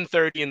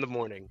 7:30 in the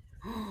morning.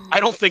 I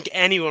don't think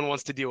anyone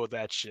wants to deal with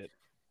that shit.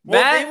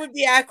 Well, they would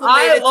be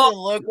acclimated to the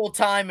local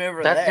time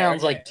over there. That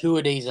sounds like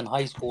 2-a-days in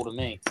high school to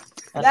me.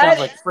 That sounds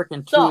like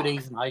freaking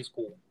 2-a-days in high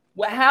school.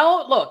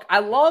 Well, look, I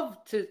love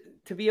to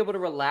be able to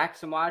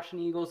relax and watch an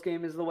Eagles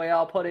game is the way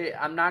I'll put it.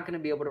 I'm not going to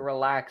be able to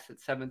relax at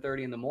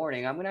 7:30 in the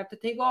morning. I'm going to have to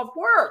take off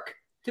work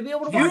to be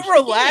able to watch. You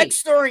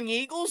relax during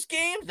Eagles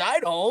games?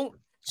 I don't.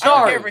 Sorry. I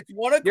don't care if it's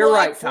 1 o'clock, You're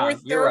right, 4:30,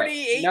 you're right.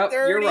 8:30. Nope,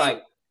 you're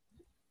right.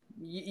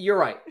 You're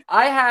right.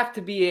 I have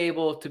to be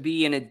able to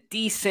be in a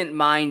decent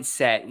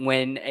mindset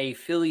when a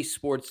Philly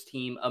sports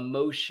team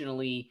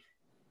emotionally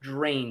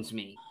drains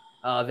me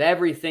of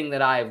everything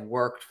that I've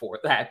worked for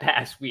that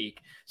past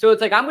week. So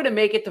it's I'm going to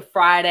make it to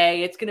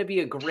Friday. It's going to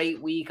be a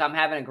great week. I'm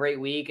having a great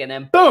week. And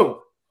then boom,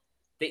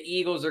 the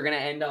Eagles are going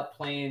to end up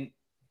playing.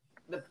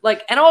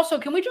 And also,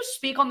 can we just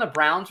speak on the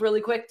Browns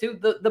really quick too?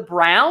 The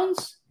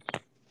Browns?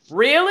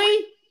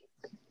 Really?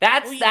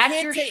 That's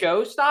your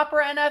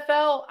showstopper,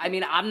 NFL?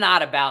 I'm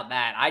not about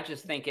that. I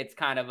just think it's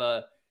kind of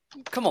a,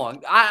 come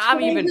on.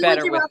 I'm even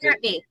better with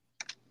it.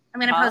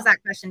 I'm going to pose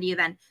that question to you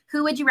then.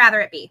 Who would you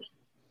rather it be?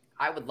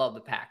 I would love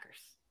the Packers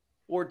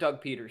or Doug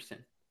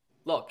Peterson.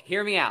 Look,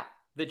 hear me out.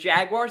 The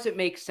Jaguars, it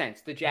makes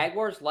sense. The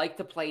Jaguars like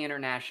to play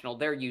international.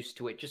 They're used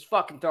to it. Just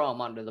fucking throw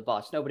them under the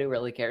bus. Nobody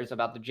really cares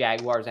about the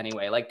Jaguars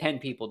anyway. 10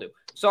 people do.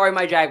 Sorry,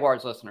 my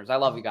Jaguars listeners. I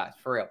love you guys,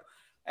 for real.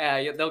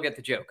 They'll get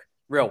the joke.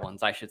 Real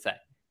ones, I should say.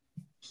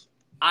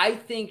 I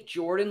think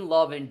Jordan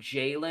Love and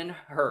Jalen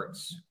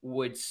Hurts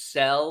would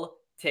sell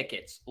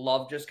tickets.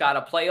 Love just got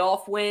a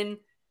playoff win.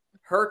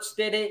 Hurts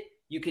did it.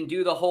 You can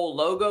do the whole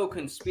logo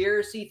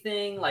conspiracy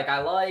thing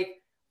I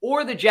like.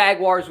 Or the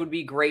Jaguars would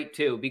be great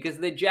too, because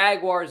the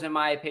Jaguars, in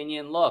my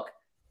opinion, look,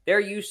 they're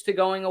used to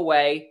going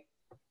away.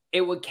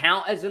 It would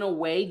count as an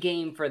away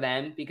game for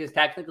them because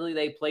technically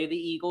they play the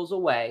Eagles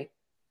away.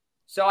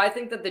 So I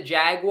think that the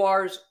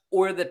Jaguars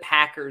or the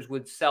Packers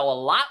would sell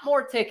a lot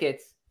more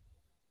tickets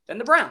than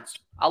the Browns.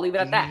 I'll leave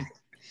it at that.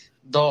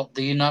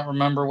 Do you not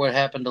remember what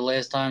happened the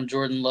last time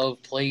Jordan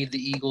Love played the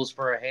Eagles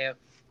for a half?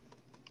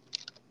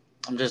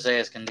 I'm just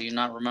asking. Do you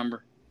not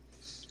remember?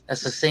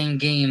 That's the same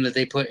game that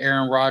they put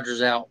Aaron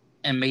Rodgers out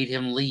and made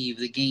him leave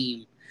the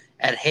game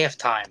at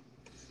halftime.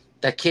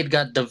 That kid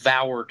got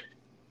devoured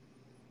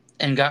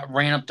and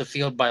ran up the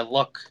field by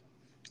luck.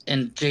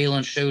 And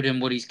Jalen showed him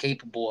what he's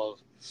capable of.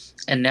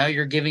 And now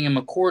you're giving him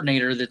a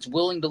coordinator that's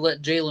willing to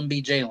let Jalen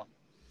be Jalen.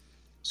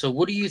 So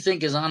what do you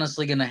think is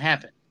honestly going to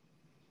happen?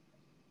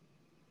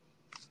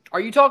 Are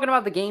you talking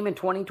about the game in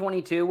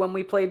 2022 when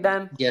we played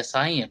them? Yes,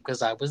 I am,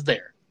 because I was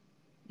there.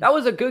 That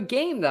was a good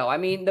game, though.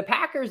 The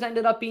Packers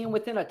ended up being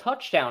within a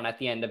touchdown at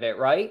the end of it,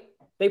 right?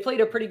 They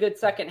played a pretty good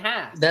second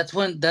half. That's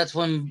when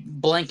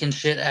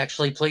Blankenshit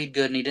actually played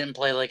good and he didn't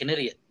play like an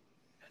idiot.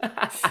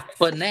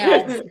 But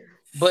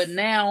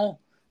now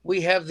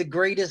we have the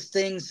greatest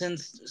thing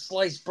since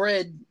sliced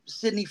bread,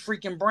 Sidney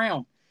freaking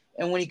Brown.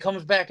 And when he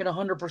comes back at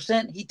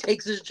 100%, he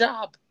takes his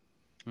job.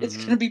 Mm-hmm. It's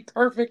going to be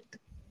perfect.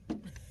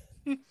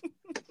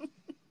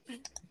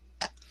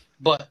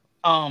 But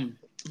I'm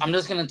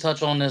just gonna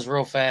touch on this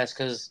real fast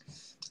because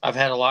I've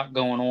had a lot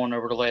going on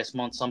over the last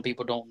month. Some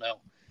people don't know,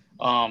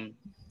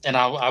 and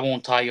I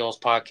won't tie y'all's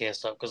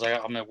podcast up because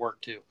I'm at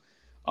work too.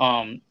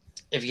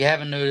 If you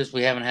haven't noticed,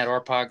 we haven't had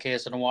our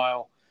podcast in a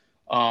while.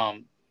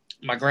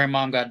 My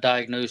grandmom got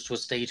diagnosed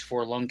with stage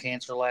 4 lung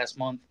cancer last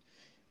month.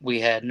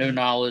 We had no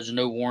knowledge,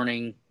 no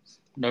warning,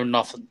 no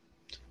nothing.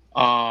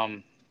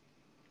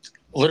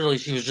 Literally,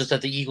 she was just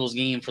at the Eagles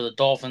game for the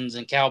Dolphins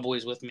and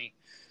Cowboys with me.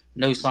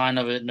 No sign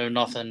of it, no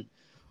nothing.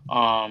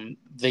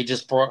 They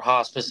just brought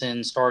hospice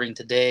in starting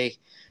today.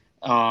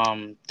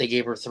 They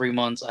gave her 3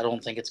 months. I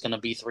don't think it's going to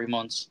be 3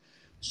 months.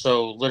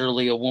 So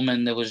literally a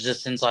woman that was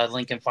just inside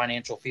Lincoln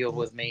Financial Field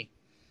with me,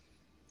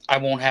 I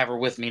won't have her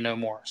with me no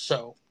more.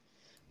 So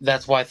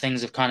that's why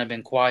things have kind of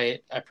been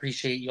quiet. I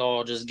appreciate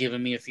y'all just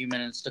giving me a few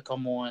minutes to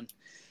come on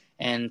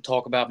and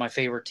talk about my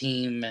favorite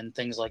team and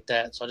things like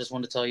that. So I just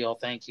wanted to tell y'all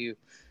thank you.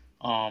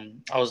 I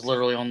was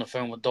literally on the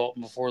phone with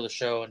Dalton before the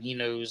show, and he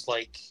knows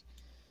like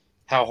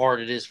how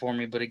hard it is for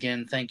me. But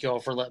again, thank y'all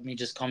for letting me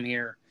just come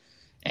here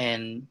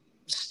and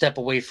step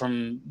away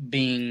from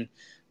being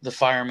the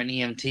fireman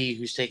EMT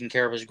who's taking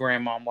care of his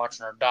grandma and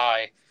watching her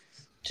die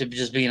to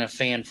just being a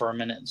fan for a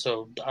minute.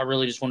 So I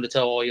really just wanted to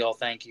tell all y'all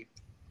thank you.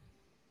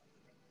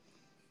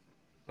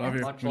 Love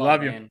you. Much We love,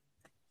 love you. man.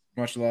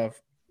 Much love.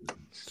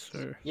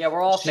 Sir. Yeah,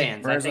 we're all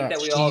fans. I think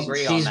that we all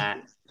agree on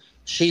that.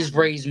 She's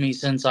raised me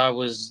since I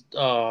was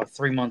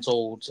 3 months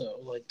old. So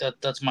like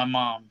that's my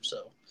mom.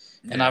 So,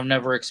 and I've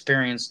never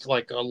experienced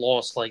like a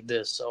loss like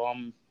this. So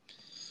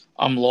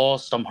I'm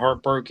lost. I'm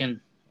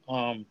heartbroken.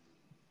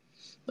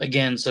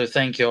 Again, so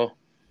thank y'all.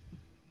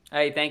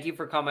 Hey, thank you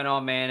for coming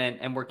on, man,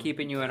 and we're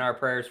keeping you in our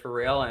prayers for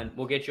real, and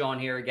we'll get you on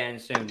here again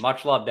soon.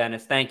 Much love,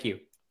 Dennis. Thank you.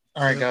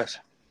 All right, guys.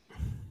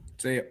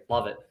 See you.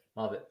 Love it.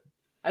 Love it.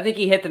 I think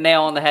he hit the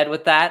nail on the head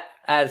with that,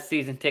 as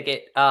season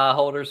ticket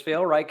holders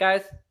feel, right,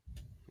 guys?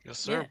 Yes,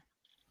 sir.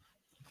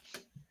 Yeah.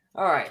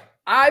 All right.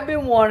 I've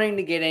been wanting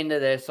to get into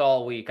this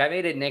all week. I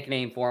made a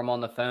nickname for him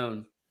on the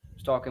phone. I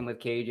was talking with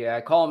KJ.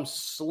 I call him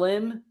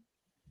Slim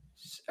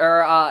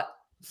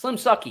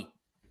Sucky.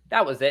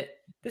 That was it.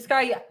 This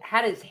guy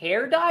had his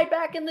hair dyed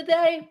back in the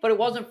day, but it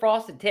wasn't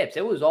frosted tips.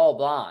 It was all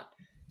blonde.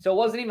 So it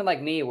wasn't even like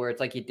me where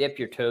it's like you dip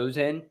your toes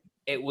in.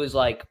 It was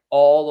like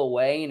all the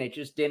way, and it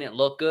just didn't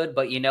look good.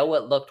 But you know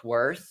what looked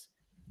worse?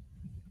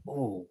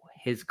 Oh,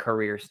 his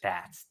career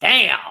stats.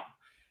 Damn.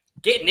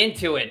 Getting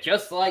into it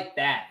just like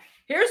that.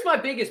 Here's my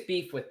biggest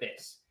beef with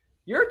this.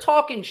 You're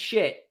talking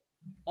shit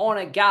on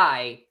a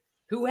guy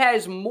who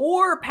has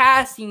more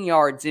passing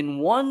yards in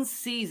one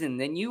season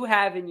than you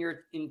have in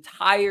your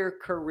entire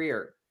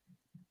career.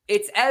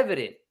 It's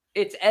evident.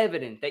 It's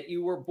evident that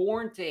you were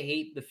born to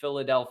hate the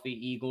Philadelphia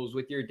Eagles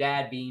with your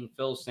dad being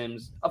Phil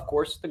Simms, of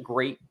course, the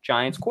great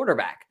Giants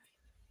quarterback.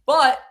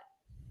 But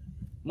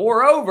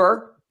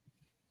moreover,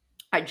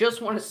 I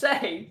just want to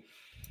say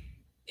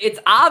it's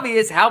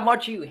obvious how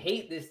much you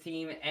hate this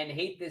team and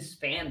hate this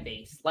fan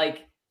base.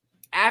 Like,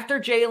 after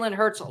Jalen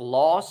Hurts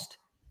lost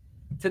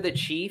to the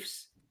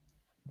Chiefs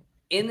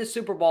in the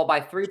Super Bowl by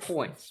 3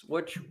 points,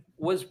 which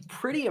was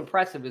pretty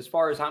impressive as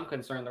far as I'm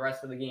concerned, the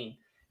rest of the game.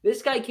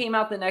 This guy came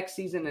out the next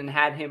season and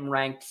had him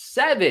ranked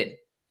 7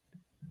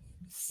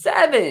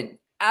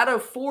 out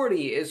of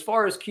 40 as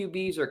far as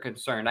QBs are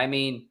concerned. I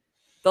mean,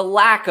 the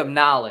lack of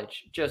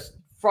knowledge, just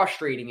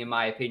frustrating in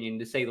my opinion,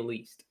 to say the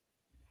least.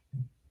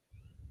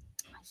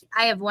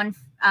 I have one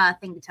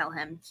thing to tell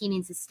him. He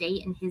needs to stay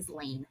in his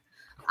lane.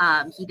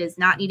 He does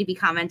not need to be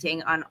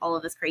commenting on all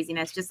of this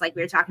craziness, just like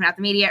we were talking about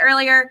the media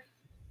earlier.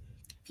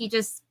 If he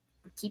just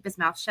keep his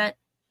mouth shut,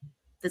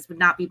 this would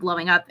not be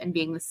blowing up and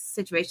being the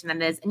situation that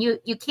it is. And you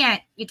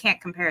can't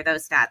compare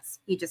those stats.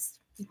 You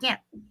can't.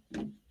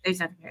 There's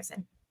no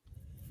comparison.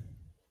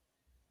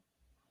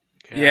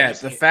 Yeah,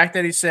 the fact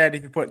that he said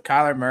if you put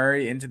Kyler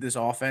Murray into this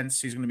offense,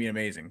 he's going to be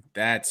amazing.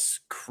 That's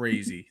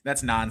crazy.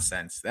 That's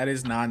nonsense. That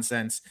is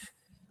nonsense.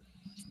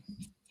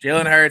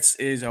 Jalen Hurts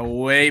is a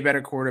way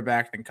better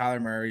quarterback than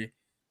Kyler Murray.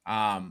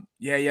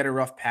 Yeah, he had a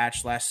rough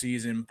patch last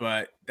season,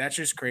 but that's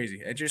just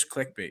crazy. It's just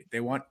clickbait. They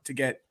want to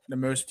get the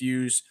most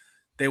views.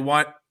 They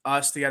want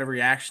us to get a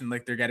reaction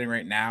like they're getting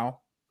right now,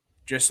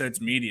 just so it's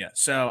media.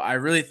 So I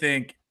really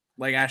think,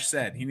 like Ash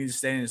said, he needs to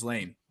stay in his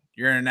lane.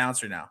 You're an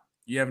announcer now.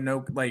 You have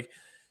no,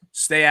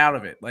 stay out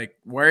of it.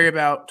 Worry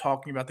about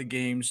talking about the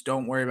games.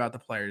 Don't worry about the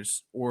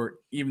players or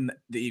even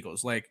the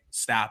Eagles.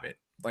 Stop it.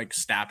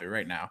 Stop it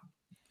right now.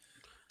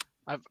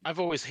 I've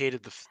always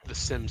hated the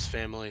Sims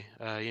family.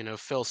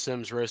 Phil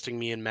Simms roasting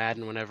me in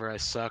Madden whenever I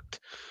sucked.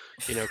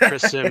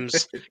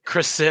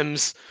 Chris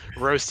Sims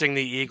roasting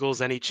the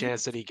Eagles any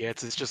chance that he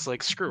gets. It's just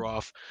screw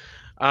off.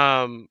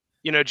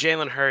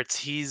 Jalen Hurts,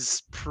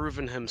 he's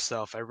proven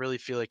himself. I really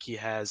feel like he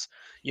has.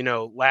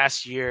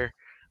 Last year,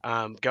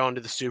 going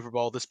to the Super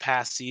Bowl, this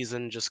past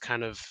season, just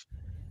kind of,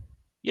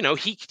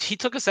 he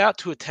took us out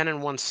to a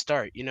 10-1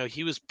 start.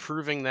 He was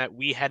proving that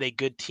we had a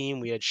good team.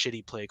 We had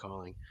shitty play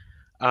calling.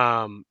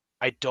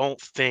 I don't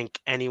think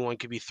anyone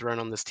could be thrown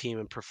on this team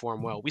and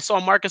perform well. We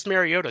saw Marcus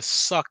Mariota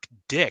suck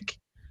dick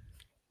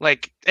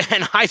Like,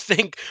 and I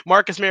think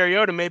Marcus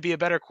Mariota may be a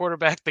better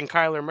quarterback than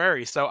Kyler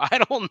Murray. So I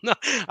don't know.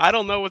 I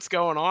don't know what's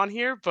going on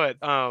here, but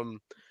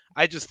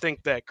I just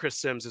think that Chris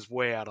Sims is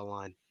way out of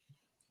line.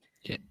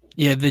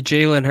 Yeah, the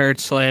Jalen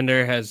Hurts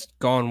slander has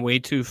gone way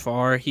too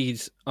far.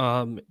 He's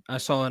I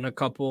saw in a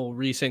couple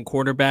recent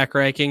quarterback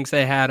rankings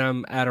they had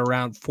him at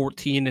around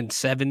 14 and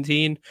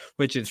 17,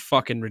 which is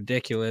fucking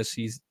ridiculous.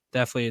 He's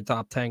definitely a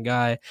top 10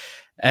 guy.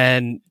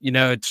 And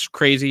it's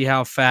crazy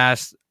how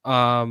fast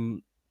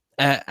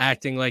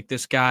acting like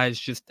this guy is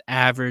just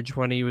average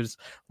when he was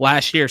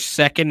last year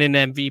second in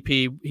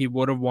MVP. He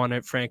would have won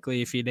it,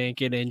 frankly, if he didn't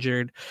get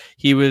injured.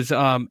 He was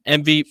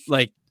MVP,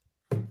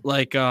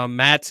 like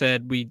Matt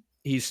said,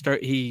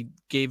 he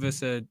gave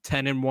us a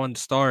 10-1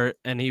 start,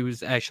 and he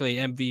was actually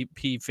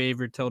MVP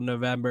favorite till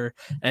November.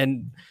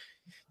 And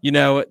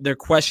they're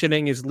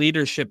questioning his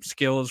leadership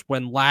skills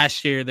when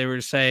last year they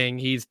were saying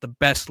he's the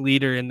best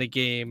leader in the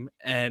game,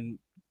 and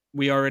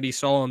we already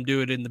saw him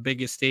do it in the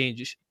biggest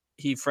stage.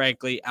 He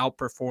frankly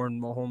outperformed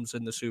Mahomes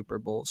in the Super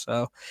Bowl.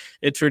 So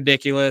it's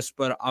ridiculous,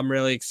 but I'm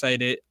really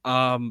excited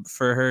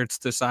for Hurts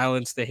to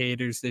silence the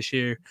haters this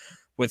year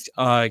with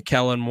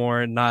Kellen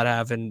Moore and not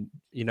having,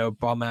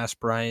 bum ass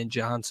Brian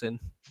Johnson.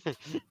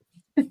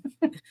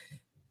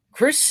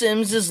 Chris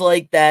Sims is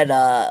like that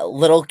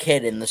little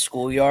kid in the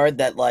schoolyard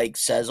that like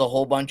says a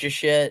whole bunch of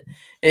shit.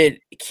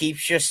 It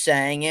keeps just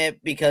saying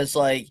it because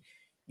like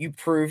you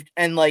proved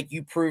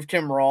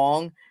him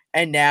wrong,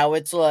 and now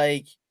it's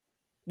like,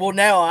 well,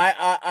 no,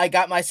 I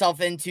got myself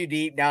in too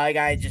deep. Now I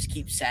gotta just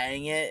keep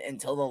saying it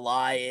until the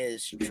lie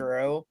is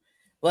true.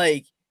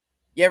 Like,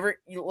 have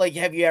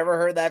you ever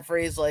heard that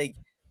phrase? Like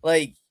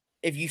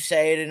if you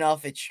say it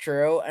enough, it's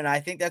true. And I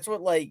think that's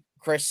what like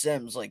Chris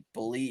Sims like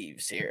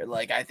believes here.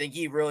 Like, I think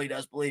he really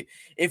does believe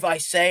if I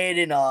say it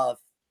enough,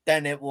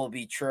 then it will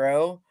be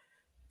true.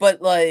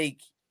 But like,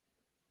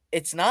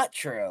 it's not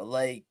true.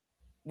 Like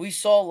we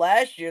saw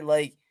last year,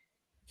 like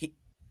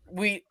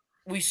we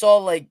saw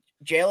like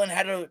Jalen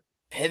had to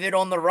pivot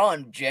on the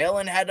run.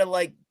 Jalen had to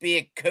like be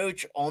a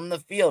coach on the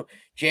field.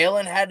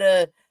 Jalen had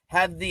to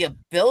have the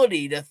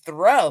ability to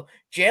throw.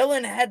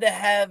 Jalen had to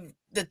have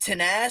the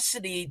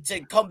tenacity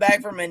to come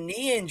back from a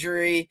knee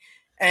injury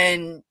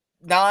and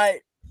not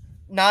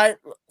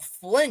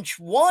flinch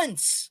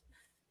once.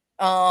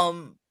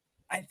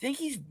 I think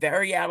he's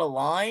very out of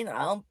line.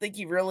 I don't think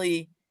he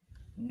really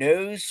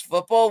knows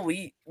football.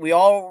 We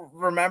all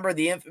remember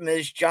the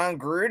infamous John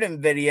Gruden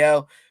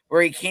video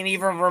where he can't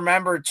even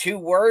remember 2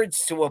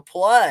 words to a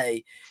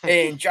play,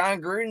 and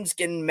John Gruden's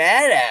getting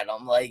mad at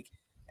him. Like,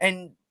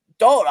 and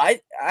Dalt,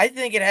 I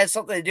think it has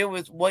something to do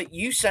with what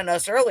you sent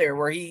us earlier,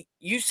 where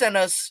you sent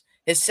us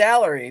his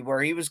salary,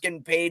 where he was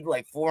getting paid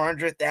like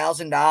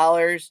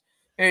 $400,000.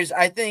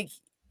 I think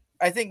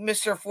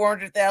Mr.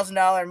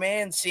 $400,000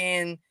 man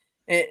seeing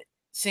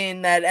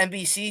that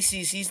NBC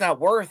sees he's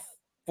not worth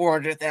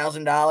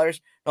 $400,000,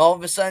 and all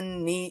of a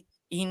sudden he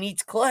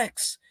needs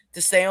clicks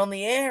to stay on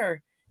the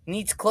air. He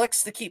needs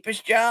clicks to keep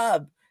his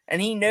job,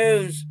 and he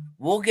knows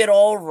we'll get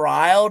all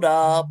riled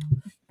up,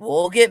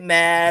 we'll get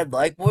mad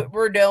like what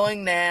we're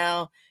doing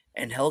now,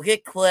 and he'll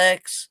get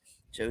clicks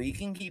so he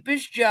can keep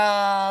his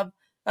job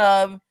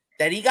that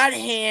he got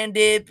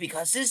handed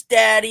because his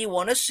daddy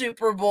won a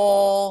Super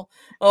Bowl.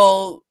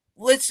 Oh,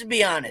 let's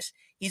be honest.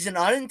 He's an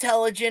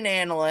unintelligent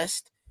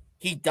analyst.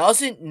 He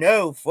doesn't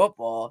know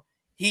football.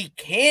 He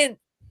can't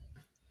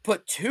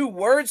put 2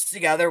 words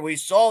together. We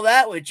saw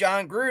that with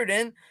John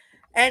Gruden.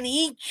 And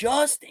he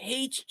just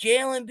hates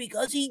Jalen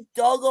because he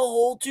dug a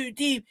hole too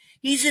deep.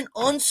 He's an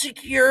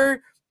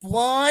unsecured,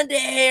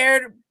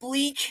 blonde-haired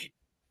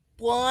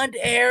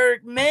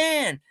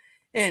man.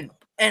 And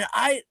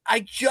I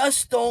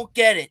just don't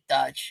get it,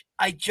 Dutch.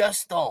 I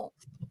just don't.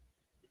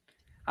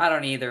 I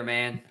don't either,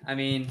 man. I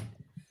mean,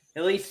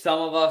 at least some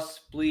of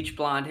us bleach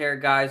blonde hair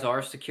guys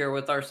are secure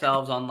with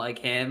ourselves, unlike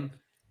him.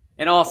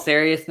 In all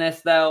seriousness,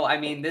 though, I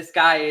mean, this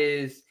guy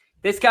is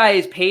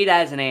paid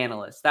as an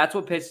analyst. That's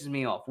what pisses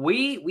me off.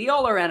 We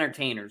all are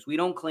entertainers. We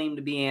don't claim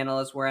to be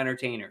analysts. We're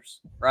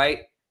entertainers, right?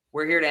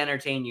 We're here to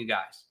entertain you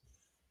guys.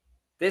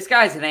 This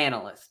guy's an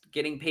analyst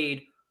getting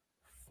paid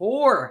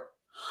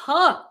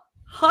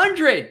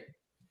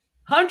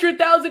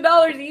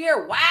 $400,000 a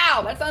year.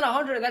 Wow, that's not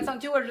 100. That's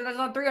not 200. That's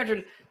not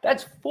 300.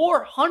 That's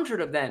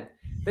 400 of them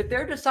that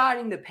they're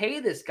deciding to pay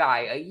this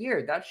guy a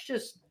year. That's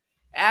just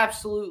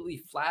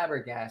absolutely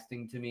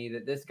flabbergasting to me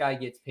that this guy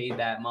gets paid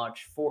that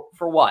much for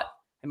what?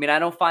 I mean, I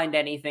don't find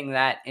anything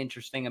that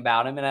interesting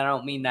about him, and I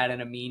don't mean that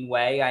in a mean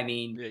way. I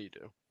mean, yeah, you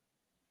do.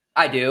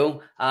 I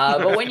do.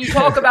 But when you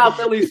talk about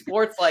Philly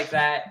sports like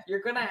that,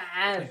 you're gonna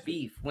have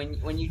beef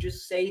when you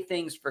just say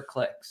things for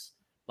clicks,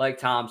 like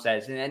Tom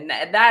says, and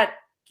that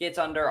gets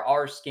under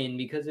our skin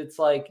because it's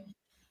like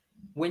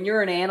when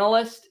you're an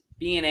analyst,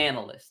 be an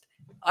analyst.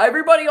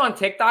 Everybody on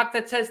TikTok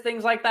that says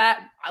things like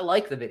that, I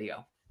like the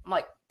video. I'm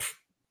like,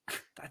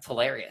 that's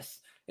hilarious.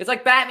 It's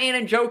like Batman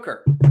and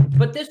Joker.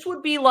 But this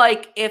would be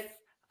like if,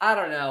 I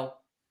don't know,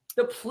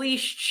 the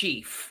police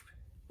chief,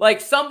 like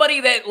somebody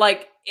that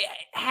like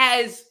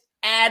has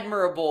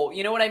admirable,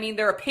 you know what I mean?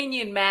 Their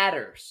opinion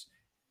matters.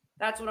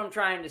 That's what I'm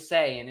trying to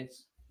say. And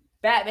it's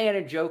Batman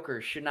and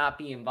Joker should not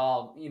be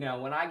involved. You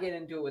know, when I get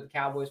into it with a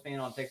Cowboys fan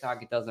on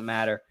TikTok, it doesn't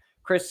matter.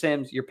 Chris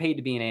Sims, you're paid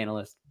to be an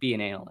analyst. Be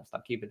an analyst.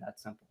 I'll keep it that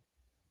simple.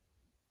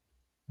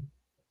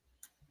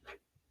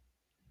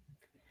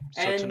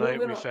 So And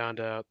tonight we found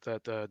out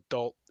that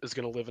Dalt is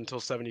going to live until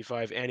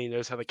 75, and he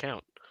knows how to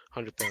count.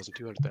 100,000,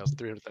 200,000,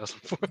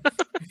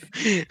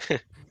 300,000.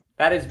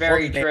 That is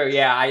very true.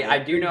 Yeah, I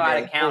do know how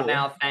to count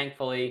now,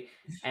 thankfully.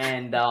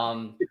 And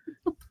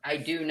I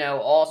do know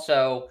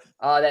also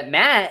that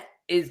Matt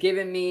is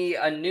giving me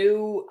a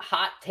new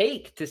hot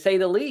take, to say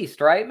the least.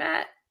 Right,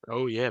 Matt?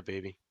 Oh, yeah,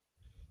 baby.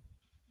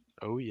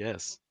 Oh,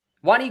 yes.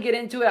 Why don't you get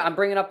into it? I'm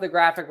bringing up the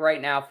graphic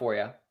right now for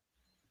you.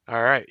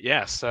 All right.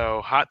 Yeah.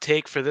 So hot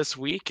take for this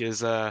week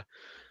is,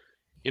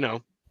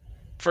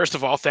 first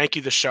of all, thank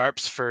you, the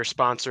Sharps, for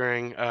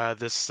sponsoring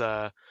this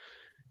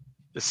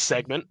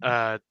segment.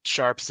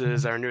 Sharps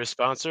is our newest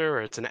sponsor.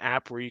 It's an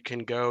app where you can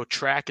go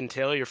track and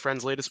tail your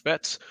friends' latest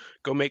bets.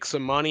 Go make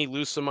some money,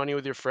 lose some money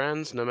with your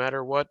friends. No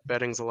matter what,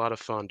 betting's a lot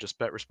of fun. Just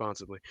bet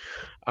responsibly.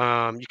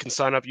 You can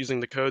sign up using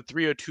the code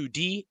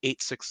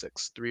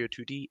 302D866.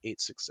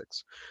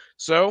 302D866.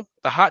 So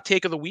the hot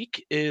take of the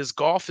week is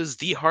golf is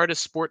the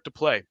hardest sport to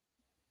play.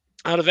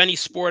 Out of any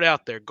sport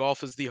out there,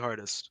 golf is the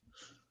hardest.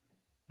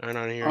 I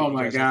don't hear Oh you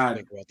my guys have to God.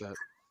 think about that.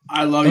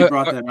 I love you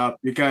brought that up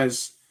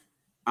because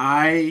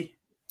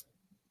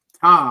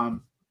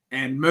Tom,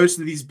 and most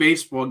of these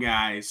baseball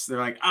guys, they're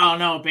like, oh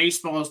no,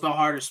 baseball is the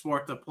hardest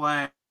sport to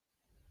play.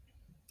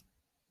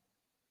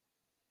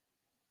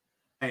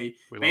 Hey,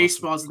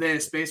 baseball's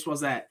this, baseball's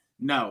that.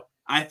 No,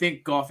 I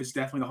think golf is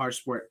definitely the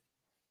hardest sport.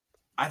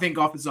 I think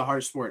golf is the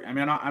hardest sport. I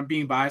mean, I'm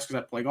being biased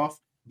because I play golf,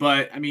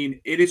 but I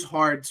mean, it is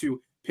hard to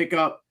pick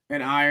up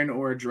an iron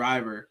or a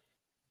driver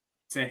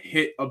to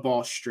hit a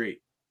ball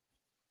straight.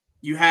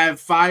 You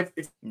have five.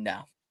 If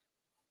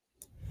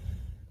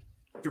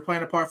you're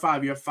playing a par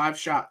 5, you have 5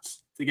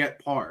 shots to get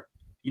par.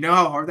 You know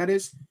how hard that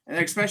is? And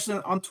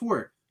especially on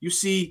tour, you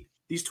see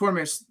these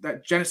tournaments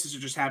that Genesis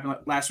just happened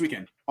last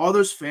weekend. All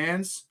those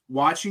fans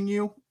watching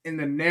you in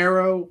the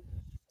narrow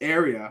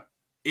area,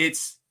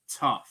 it's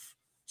tough.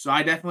 So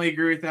I definitely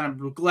agree with that.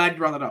 I'm glad you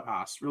brought that up,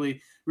 Haas.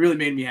 Really, really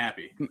made me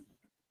happy.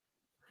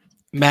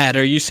 Matt,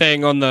 are you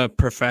saying on the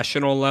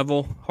professional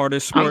level,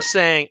 hardest sport?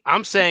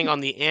 I'm saying on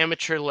the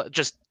amateur,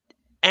 just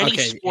any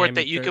sport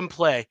that you can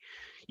play.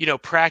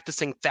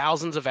 Practicing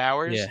thousands of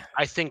hours. Yeah.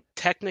 I think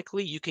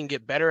technically you can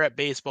get better at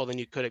baseball than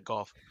you could at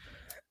golf.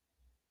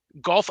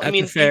 Golf, I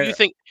mean,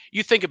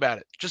 you think about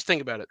it. Just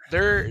think about it.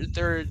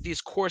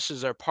 These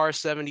courses are par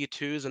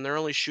 72s, and they're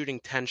only shooting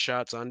 10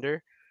 shots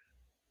under.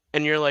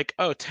 And you're like,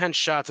 oh, 10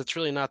 shots, it's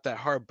really not that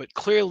hard. But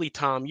clearly,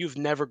 Tom, you've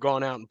never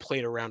gone out and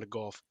played a round of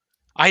golf.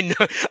 I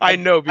know. I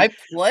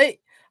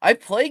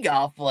play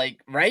golf like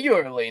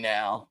regularly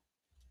now.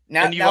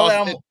 Now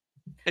that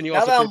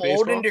I'm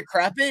old and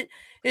decrepit,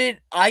 it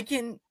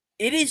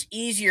is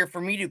easier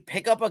for me to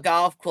pick up a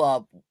golf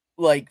club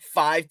like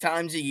 5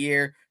 times a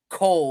year,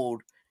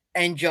 cold,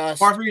 and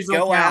just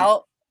go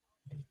out.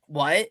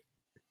 What?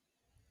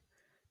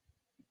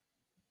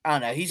 I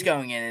don't know. He's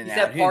going in and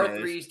out. He said par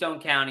 3s don't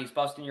count. He's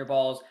busting your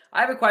balls. I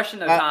have a question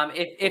though, Tom.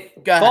 If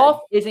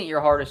golf isn't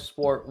your hardest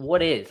sport,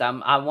 what is?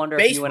 I wonder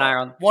baseball. If you and I are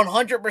on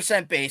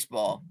 100%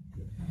 baseball.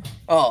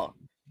 Oh,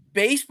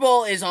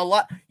 baseball is a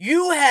lot.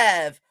 You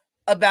have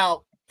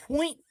about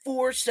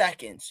 0.4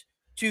 seconds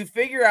to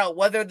figure out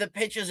whether the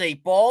pitch is a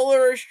ball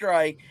or a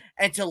strike,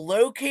 and to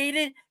locate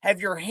it, have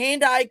your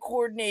hand-eye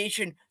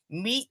coordination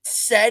meet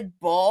said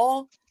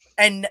ball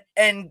and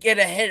get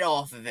a hit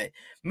off of it.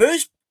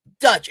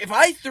 Dutch, if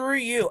I threw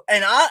you,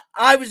 and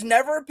I was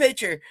never a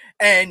pitcher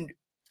and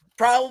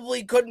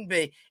probably couldn't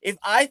be, if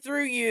I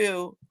threw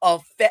you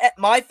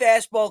my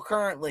fastball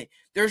currently,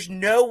 there's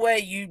no way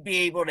you'd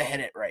be able to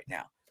hit it right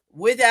now.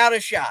 Without a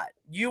shot,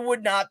 you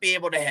would not be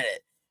able to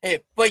hit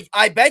it. But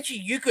I bet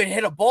you could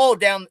hit a ball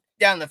down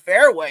the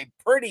fairway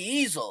pretty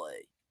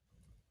easily.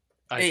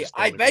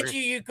 I bet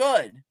you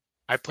could.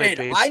 I play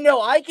baseball. I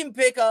know I can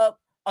pick up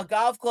a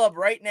golf club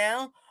right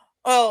now,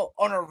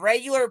 on a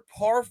regular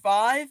par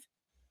 5,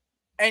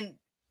 and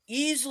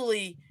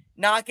easily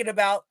knock it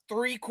about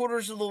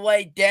 3/4 of the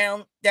way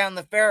down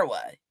the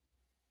fairway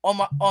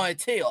on a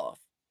tee off.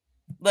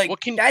 Like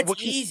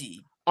that's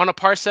easy. On a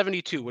par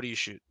 72, what do you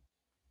shoot?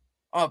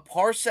 On a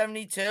par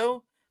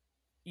 72,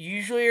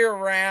 usually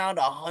around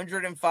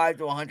 105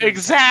 to 100.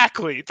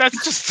 Exactly.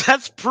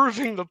 That's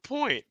proving the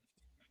point.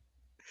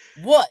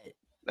 What?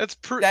 That's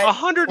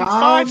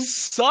 105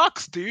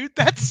 sucks, dude.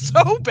 That's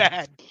so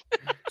bad.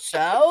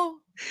 So,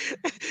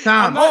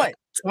 Tom,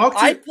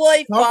 I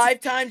play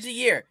 5 times a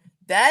year.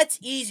 That's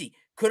easy.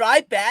 Could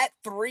I bat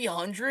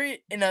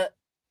 300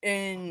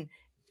 in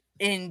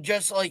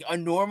just like a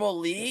normal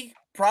league?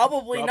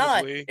 Probably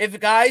not. If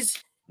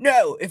guys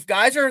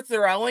are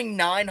throwing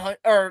 900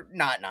 or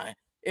not 9,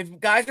 if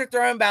guys are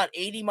throwing about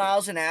 80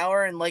 miles an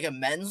hour in like a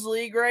men's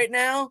league right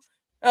now,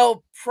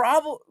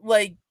 probably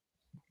like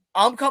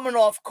I'm coming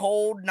off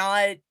cold,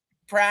 not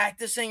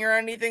practicing or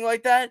anything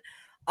like that.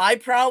 I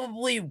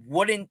probably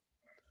wouldn't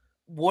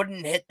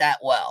hit that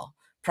well.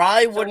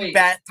 Probably wouldn't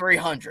bat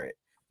 300.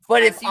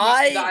 But if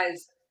I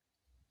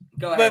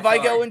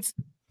go in,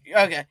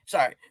 okay,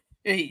 sorry.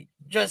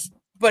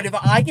 But if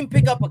I can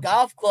pick up a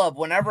golf club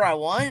whenever I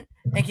want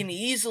and can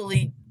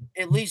easily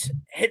at least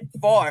hit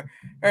far,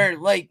 or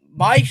like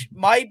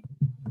my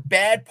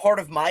bad part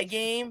of my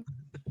game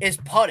is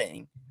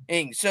putting.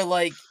 So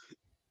like,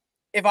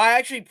 if I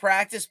actually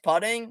practice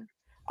putting,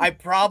 I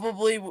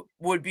probably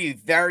would be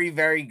very,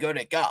 very good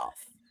at golf.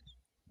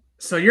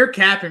 So you're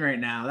capping right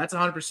now. That's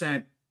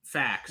 100%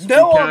 facts.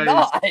 No, I'm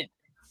not.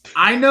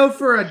 I know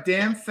for a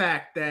damn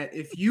fact that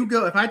if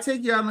I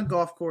take you out on the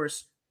golf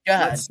course,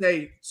 let's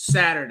say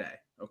Saturday,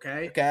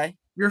 okay,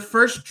 your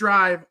first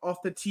drive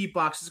off the tee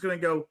box is going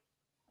to go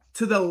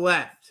to the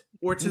left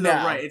or to the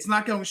right. It's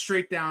not going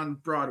straight down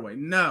Broadway.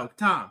 No,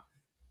 Tom.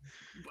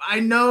 I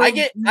know. I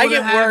get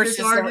worse.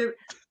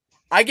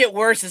 I get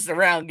worse as the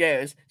round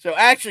goes. So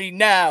actually,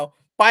 no.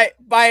 By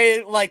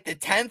like the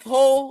 10th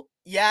hole,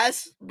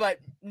 yes, but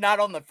not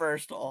on the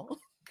first hole.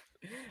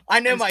 I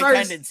know my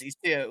tendencies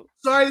too.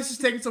 Sorry, this is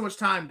taking so much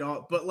time,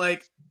 dog. But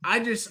like,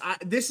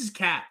 this is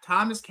cap.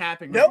 Tom is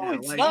capping. No, right now.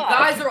 it's You not.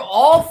 guys are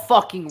all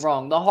fucking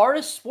wrong. The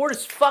hardest sport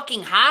is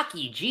fucking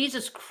hockey.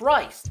 Jesus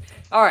Christ.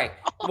 All right.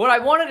 What I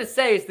wanted to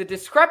say is the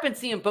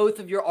discrepancy in both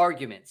of your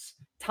arguments.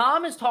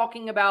 Tom is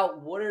talking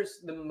about what is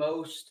the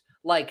most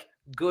like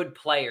good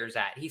players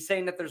at. He's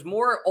saying that there's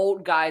more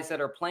old guys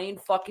that are playing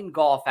fucking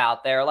golf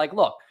out there. Like,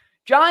 look,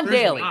 John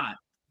Daly.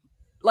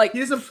 Like, he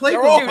doesn't play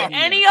golf. Dude,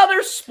 any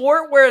other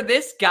sport where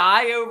this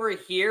guy over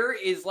here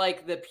is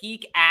like the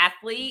peak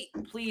athlete,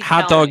 please.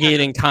 Hot dog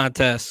eating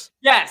contest.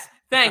 Yes,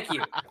 thank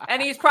you. And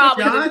he's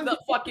probably the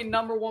fucking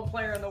 #1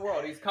 player in the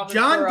world. He's coming.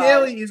 John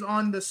Daly is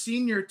on the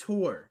senior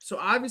tour, so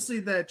obviously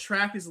the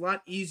track is a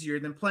lot easier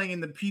than playing in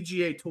the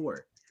PGA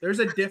Tour. There's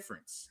a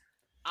difference.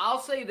 I'll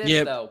say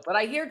this though, but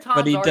I hear Tom's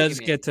argument. Does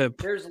get to.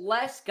 There's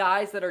less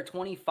guys that are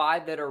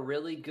 25 that are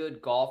really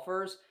good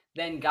golfers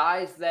than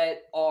guys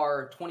that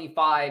are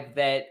 25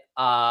 that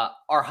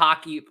are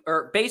hockey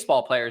or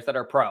baseball players that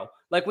are pro.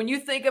 Like when you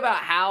think about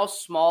how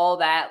small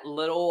that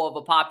little of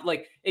a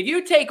like if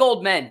you take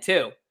old men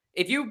too,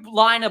 if you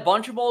line a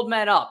bunch of old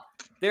men up,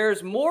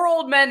 there's more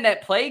old men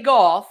that play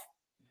golf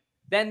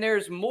than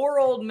there's more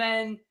old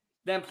men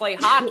than play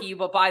hockey,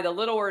 but by the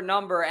littler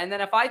number. And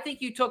then if I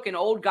think you took an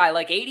old guy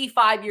like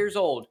 85 years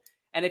old,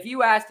 and if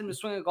you asked him to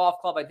swing a golf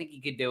club, I think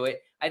he could do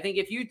it. I think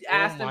if you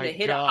asked him to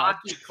hit a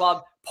hockey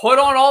club, put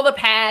on all the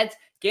pads,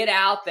 get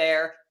out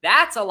there,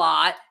 that's a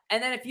lot.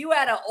 And then if you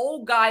had an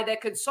old guy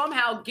that could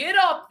somehow get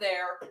up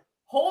there,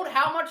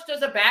 how much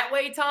does a bat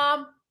weigh,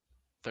 Tom?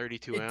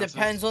 32 ounces. It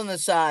depends on the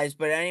size,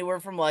 but anywhere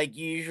from like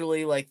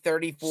usually like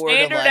 34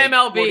 Standard to like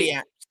MLB.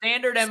 40.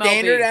 Standard MLB.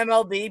 Standard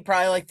MLB,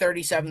 probably like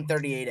 37,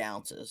 38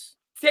 ounces.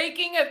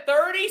 Taking a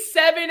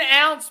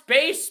 37-ounce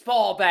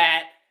baseball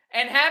bat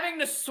and having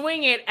to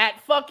swing it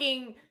at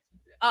fucking,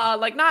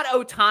 like not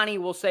Ohtani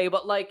will say,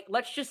 but like,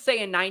 let's just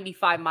say a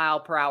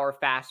 95-mile-per-hour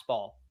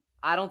fastball.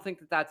 I don't think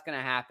that that's going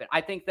to happen.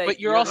 I think that. But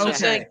you're also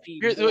saying,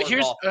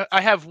 I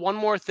have one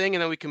more thing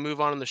and then we can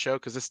move on in the show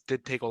because this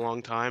did take a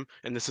long time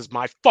and this is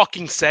my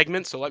fucking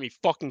segment, so let me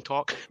fucking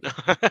talk.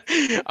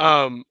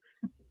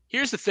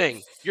 Here's the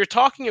thing. You're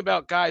talking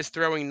about guys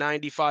throwing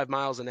 95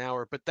 miles an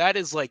hour, but that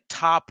is like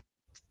top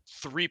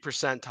 3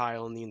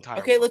 percentile in the entire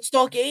Okay, world. let's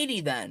talk 80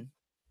 then.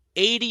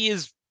 80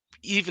 is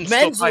even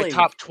men's still league.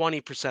 Top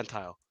 20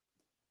 percentile.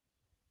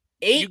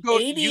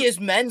 80 is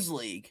men's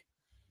league.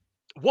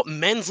 What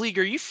men's league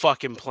are you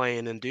fucking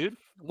playing in, dude?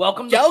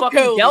 Welcome to fucking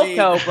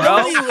Delco,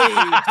 bro.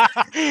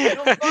 You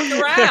don't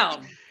fuck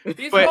around.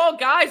 These are all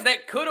guys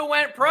that could have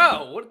went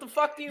pro. What the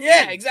fuck do you mean?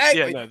 Yeah, exactly.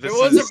 Yeah, no, if it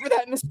wasn't for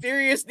that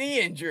mysterious knee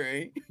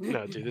injury.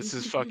 No, dude, this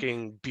is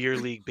fucking beer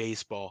league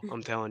baseball.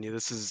 I'm telling you,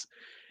 this is,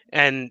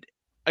 and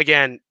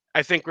again,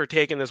 I think we're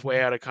taking this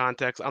way out of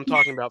context. I'm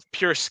talking about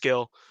pure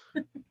skill.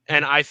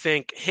 And I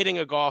think hitting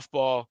a golf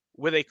ball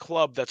with a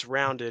club that's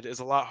rounded is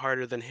a lot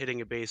harder than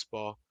hitting a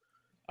baseball,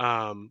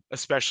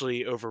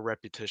 especially over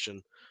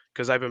repetition.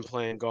 Because I've been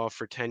playing golf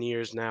for 10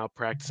 years now,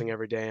 practicing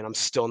every day, and I'm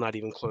still not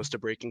even close to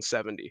breaking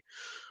 70.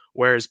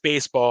 Whereas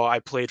baseball, I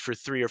played for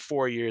 3 or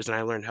 4 years, and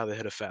I learned how to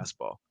hit a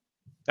fastball.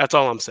 That's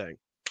all I'm saying.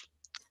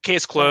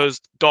 Case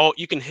closed. Dalt,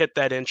 you can hit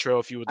that intro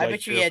if you would like to. I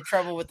bet you had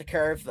trouble with the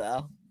curve,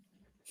 though.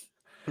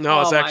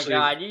 No, it's actually. Oh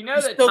my God! You know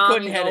that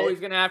Tommy's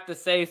always going to have to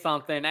say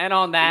something. And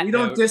on that, we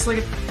don't dislike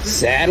it.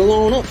 Saddle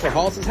on up for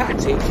Halsey's Hot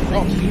Takes,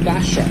 brought to you by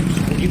Sharks,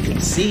 where you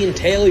can see and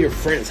tell your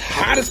friends'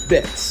 hottest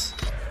bets.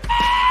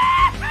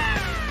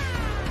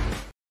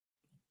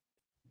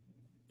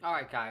 All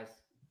right, guys.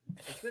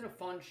 It's been a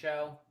fun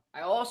show.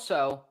 I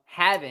also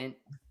haven't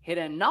hit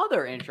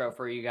another intro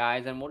for you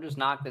guys, and we'll just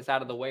knock this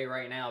out of the way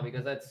right now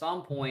because at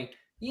some point,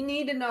 you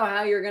need to know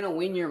how you're going to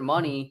win your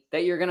money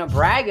that you're going to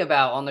brag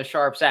about on the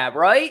Sharps app,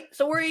 right?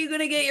 So where are you going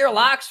to get your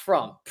locks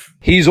from?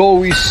 He's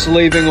always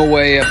slaving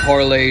away at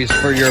parlays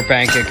for your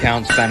bank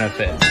account's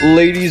benefit.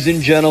 Ladies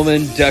and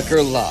gentlemen,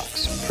 Decker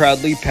Locks,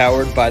 proudly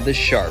powered by the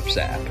Sharps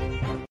app.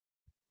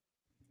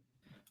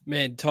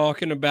 Man,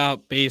 talking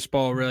about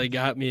baseball really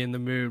got me in the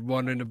mood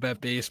wanting to bet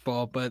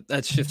baseball, but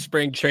that's just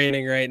spring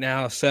training right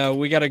now. So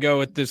we got to go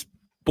with this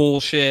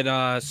bullshit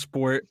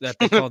sport that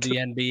they call the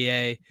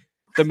NBA.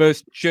 The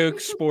most joke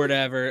sport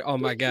ever. Oh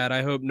my God.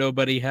 I hope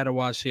nobody had to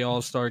watch the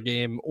All-Star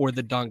game or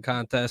the dunk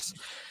contest.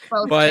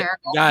 Both But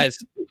terrible. guys,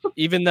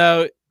 even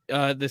though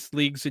this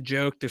league's a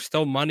joke, there's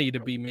still money to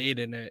be made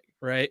in it,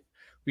 right?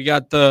 We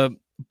got the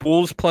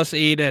Bulls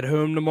 +8 at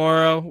home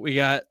tomorrow. We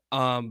got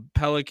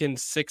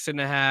Pelicans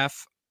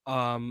 6.5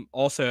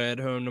 also at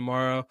home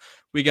tomorrow.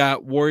 We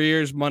got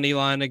Warriors money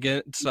line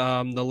against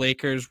the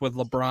Lakers with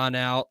LeBron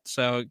out,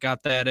 so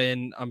got that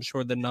in. I'm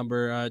sure the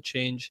number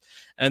changed.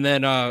 And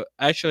then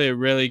actually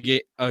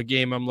a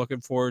game I'm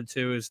looking forward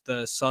to is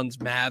the Suns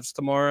Mavs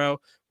tomorrow.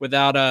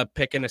 Without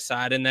picking a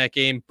side in that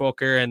game,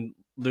 Booker and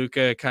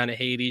Luka kind of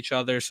hate each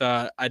other,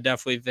 so I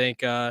definitely think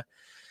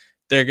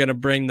they're going to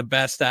bring the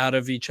best out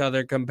of each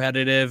other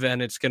competitive,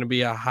 and it's going to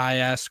be a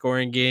high-ass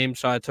scoring game.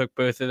 So I took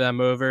both of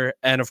them over.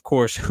 And, of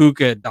course,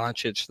 Luka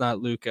Doncic, not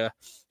Luka,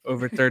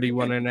 over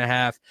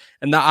 31.5.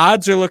 And the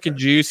odds are looking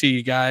juicy,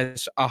 you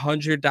guys.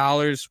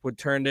 $100 would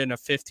turn into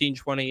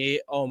 15.28.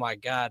 Oh, my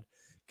God.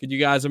 Could you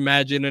guys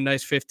imagine a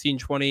nice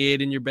 15.28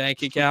 in your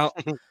bank account?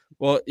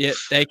 Well, yeah,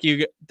 thank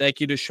you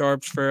to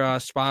Sharps for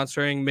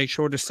sponsoring. Make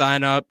sure to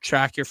sign up,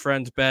 track your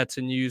friends' bets,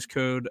 and use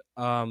code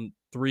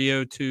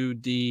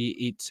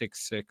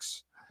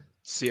 302D866.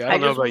 See, I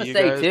don't know about you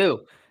guys.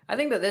 Too, I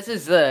think that this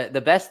is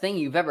the best thing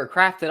you've ever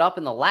crafted up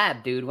in the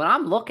lab, dude. When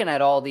I'm looking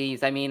at all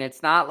these, I mean,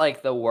 it's not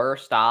like the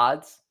worst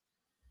odds.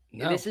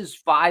 No. This is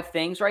 5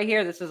 things right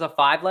here. This is a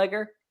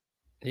 5-legger.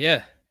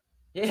 Yeah.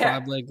 Yeah.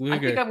 5-leg Luger. I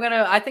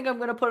think I'm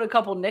gonna put a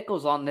couple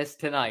nickels on this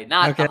tonight.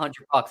 Not $100,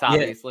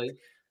 obviously. Yeah.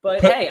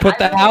 But put, hey, put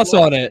the house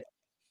on it.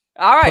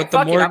 All right, Put the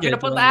fuck it. I'm mortgage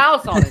gonna put on the it.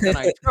 house on it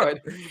tonight.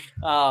 Good.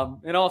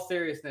 In all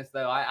seriousness,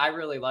 though, I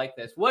really like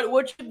this.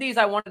 Which of these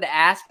I wanted to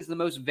ask is the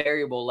most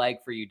variable leg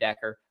for you,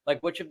 Decker?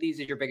 Like, which of these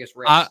is your biggest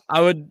risk?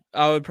 I would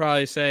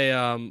probably say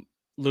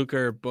Luka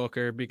or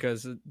Booker,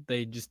 because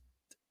they just,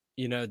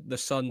 the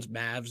Suns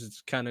Mavs,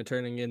 it's kind of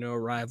turning into a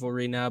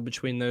rivalry now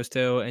between those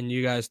two, and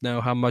you guys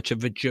know how much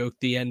of a joke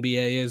the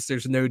NBA is.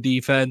 There's no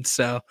defense,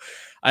 so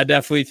I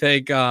definitely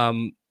think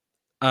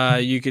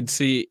you could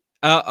see.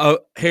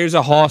 Here's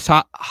a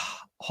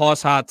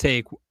hot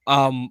take.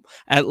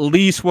 At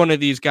least one of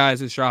these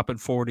guys is dropping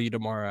 40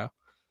 tomorrow.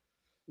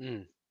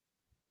 All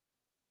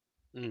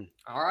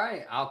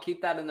right, I'll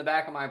keep that in the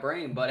back of my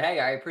brain. But hey,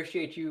 I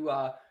appreciate you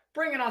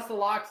bringing us the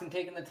locks and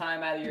taking the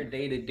time out of your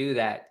day to do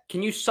that.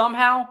 Can you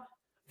somehow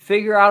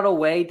figure out a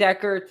way,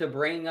 Decker, to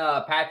bring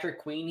Patrick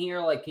Queen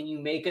here? Like, can you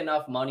make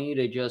enough money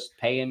to just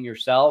pay him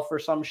yourself or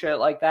some shit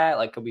like that?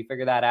 Like, could we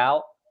figure that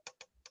out?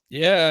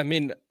 Yeah, I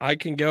mean, I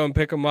can go and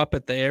pick him up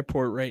at the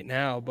airport right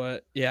now,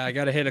 but yeah, I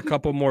got to hit a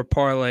couple more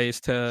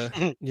parlays to,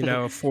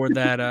 afford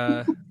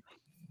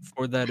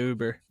that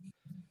Uber.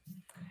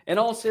 In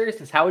all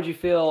seriousness, how would you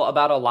feel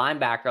about a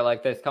linebacker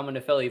like this coming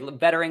to Philly?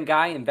 Veteran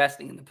guy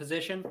investing in the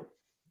position?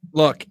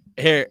 Look,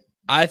 here,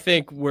 I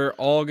think we're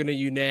all going to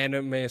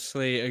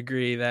unanimously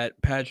agree that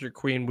Patrick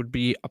Queen would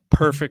be a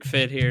perfect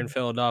fit here in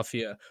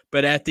Philadelphia.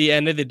 But at the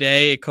end of the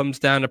day, it comes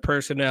down to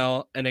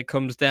personnel, and it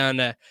comes down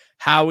to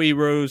Howie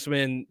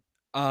Roseman,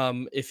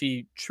 if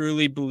he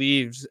truly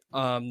believes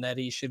that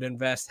he should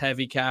invest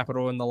heavy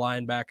capital in the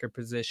linebacker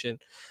position.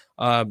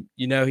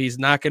 He's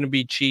not going to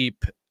be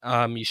cheap.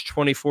 He's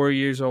 24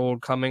 years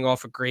old, coming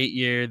off a great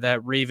year.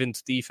 That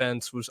Ravens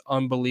defense was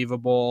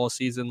unbelievable all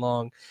season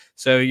long.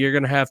 So you're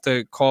going to have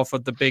to call for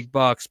the big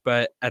bucks.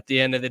 But at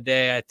the end of the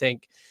day, I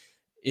think,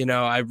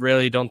 I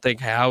really don't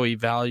think Howie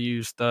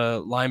values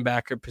the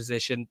linebacker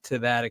position to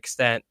that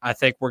extent. I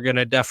think we're going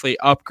to definitely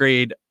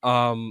upgrade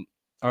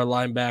our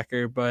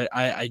linebacker, but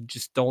I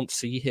just don't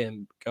see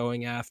him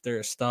going after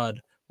a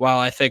stud. While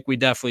I think we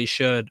definitely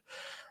should.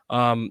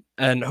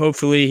 And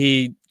hopefully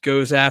he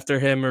goes after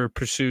him or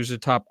pursues a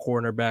top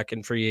cornerback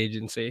in free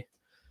agency.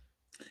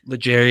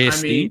 L'Jarius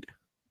Sneed?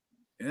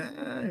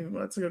 Yeah,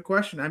 well, that's a good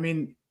question. I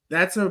mean,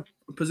 that's a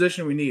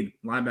position we need,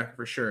 linebacker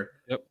for sure.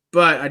 Yep.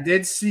 But I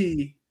did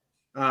see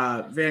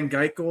Van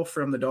Geikel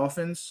from the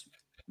Dolphins,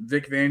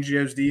 Vic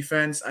Fangio's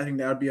defense. I think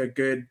that would be a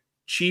good,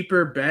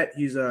 cheaper bet.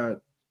 I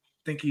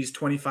think he's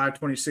 25,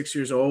 26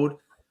 years old.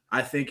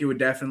 I think it would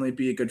definitely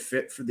be a good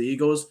fit for the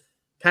Eagles.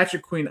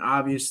 Patrick Queen,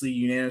 obviously,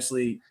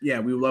 unanimously, yeah,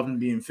 we would love him to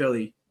be in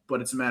Philly, but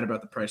it's a matter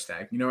about the price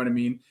tag. You know what I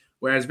mean?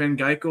 Whereas Van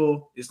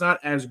Geikel is not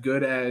as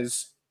good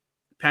as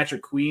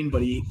Patrick Queen,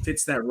 but he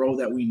fits that role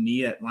that we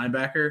need at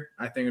linebacker.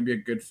 I think it'd be a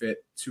good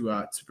fit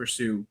to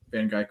pursue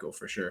Van Geikel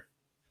for sure.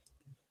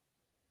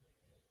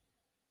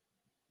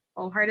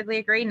 Wholeheartedly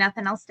agree.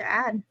 Nothing else to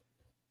add.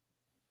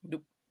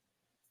 Nope.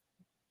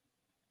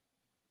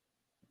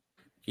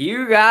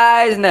 You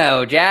guys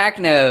know, Jack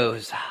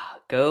knows.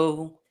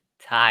 Go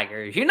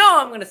Tigers.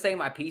 I'm going to say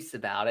my piece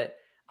about it.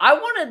 I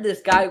wanted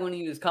this guy when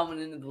he was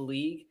coming into the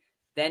league.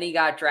 Then he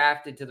got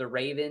drafted to the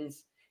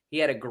Ravens. He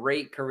had a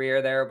great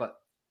career there, but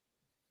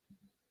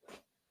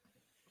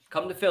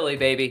come to Philly,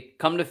 baby.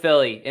 Come to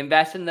Philly.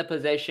 Invest in the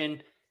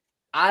position.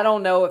 I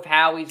don't know if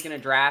Howie's going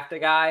to draft a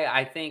guy.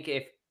 I think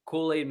if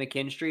Kool-Aid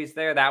McKinstry's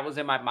there, that was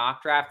in my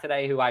mock draft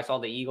today, who I saw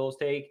the Eagles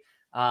take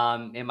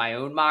in my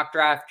own mock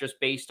draft, just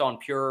based on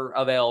pure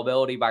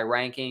availability by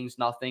rankings,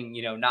 nothing,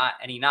 not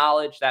any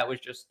knowledge. That was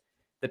just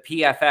the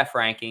PFF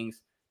rankings.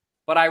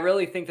 But I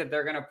really think that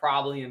they're going to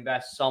probably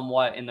invest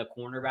somewhat in the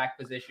cornerback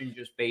position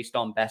just based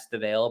on best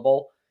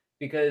available.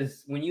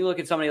 Because when you look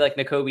at somebody like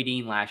Nakobe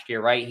Dean last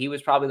year, right, he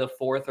was probably the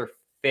 4th or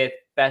 5th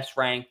best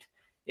ranked,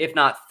 if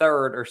not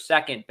 3rd or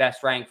 2nd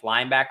best ranked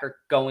linebacker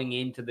going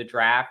into the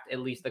draft, at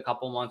least a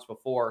couple months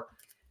before.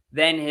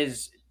 Then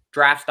his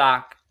draft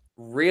stock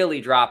really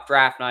dropped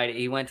draft night.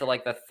 He went to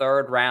like the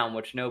 3rd round,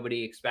 which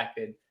nobody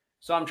expected.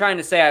 So I'm trying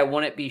to say I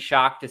wouldn't be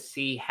shocked to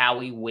see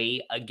Howie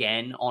wait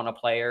again on a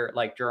player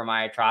like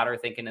Jeremiah Trotter,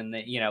 thinking in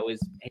the, his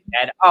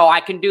head, oh,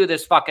 I can do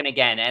this fucking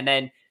again. And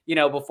then,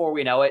 before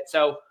we know it.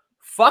 So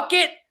fuck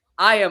it.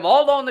 I am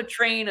all on the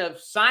train of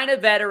sign a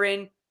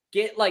veteran,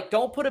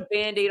 don't put a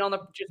Band-Aid on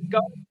just go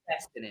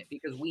invest in it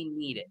because we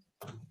need it.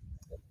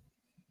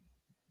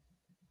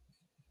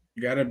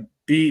 You got to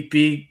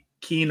be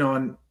keen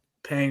on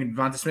paying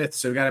Devonta Smith.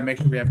 So we got to make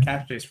sure we have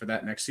cap space for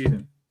that next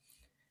season.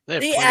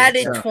 They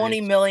added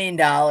 $20 million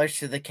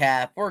to the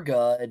cap. We're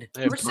good.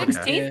 We're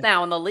 16th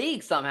now in the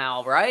league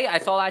somehow, right? I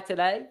saw that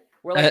today.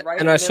 We're like right.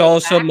 And I saw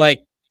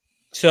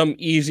some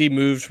easy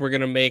moves we're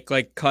gonna make,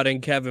 like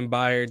cutting Kevin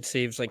Byard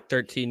saves like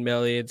 $13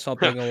 million,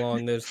 something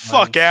along those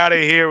lines. Fuck out of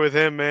here with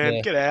him, man.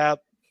 Yeah. Get out.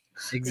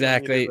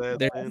 Exactly.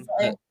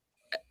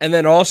 And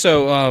then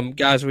also,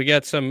 guys, we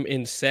get some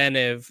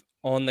incentive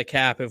on the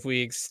cap if we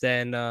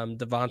extend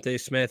Devontae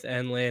Smith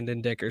and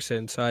Landon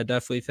Dickerson. So I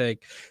definitely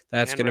think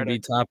that's going to be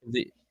top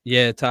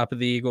of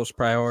the Eagles'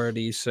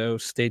 priorities. So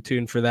stay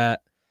tuned for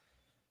that.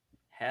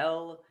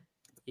 Hell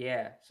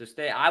yeah. So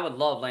I would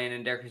love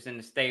Landon Dickerson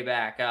to stay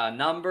back.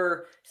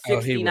 Number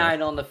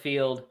 69 on the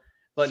field,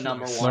 but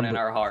number 1 in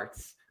our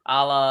hearts.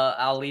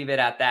 I'll leave it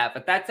at that.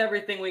 But that's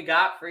everything we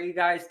got for you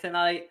guys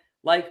tonight.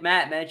 Like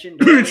Matt mentioned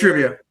earlier,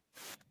 trivia.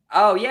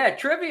 Oh, yeah,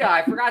 trivia.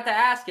 I forgot to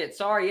ask it.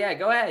 Sorry. Yeah,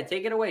 go ahead.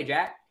 Take it away,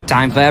 Jack.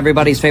 Time for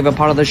everybody's favorite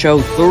part of the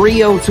show,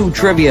 302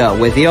 Trivia,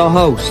 with your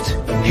host,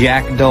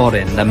 Jack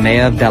Dordan, the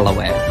mayor of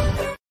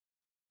Delaware.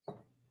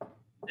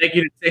 Thank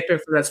you to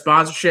TickPick for that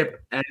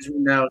sponsorship. As we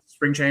know,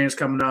 spring training is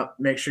coming up.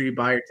 Make sure you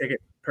buy your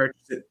ticket,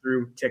 purchase it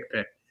through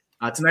TickPick.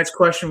 Tonight's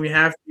question we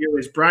have for you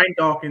is Brian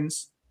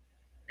Dawkins,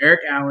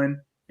 Eric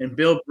Allen, and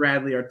Bill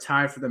Bradley are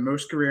tied for the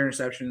most career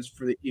interceptions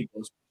for the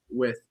Eagles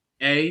with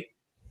A,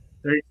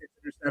 36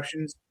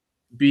 interceptions,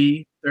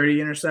 B, 30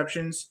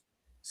 interceptions,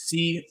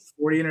 C,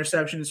 40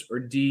 interceptions, or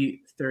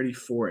D,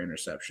 34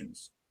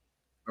 interceptions.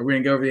 Are we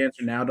going to go over the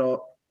answer now,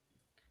 Dalt?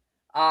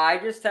 I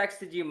just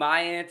texted you my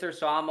answer,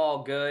 so I'm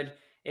all good.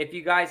 If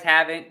you guys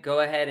haven't,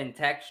 go ahead and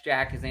text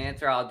Jack his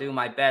answer. I'll do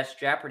my best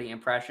Jeopardy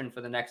impression for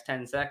the next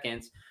 10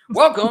 seconds.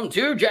 Welcome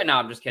to No,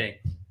 I'm just kidding.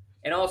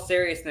 In all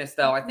seriousness,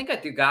 though, I think I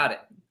got it.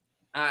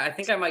 I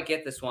think I might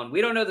get this one.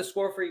 We don't know the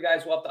score for you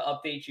guys. We'll have to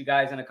update you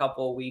guys in a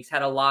couple of weeks.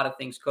 Had a lot of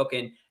things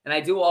cooking. And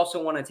I do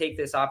also want to take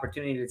this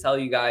opportunity to tell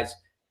you guys,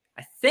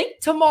 I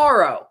think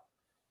tomorrow,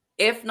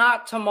 if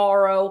not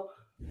tomorrow,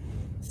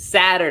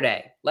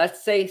 Saturday.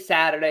 Let's say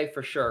Saturday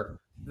for sure.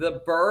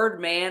 The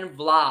Birdman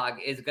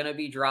vlog is going to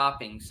be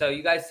dropping. So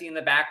you guys see in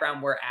the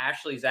background where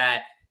Ashley's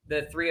at,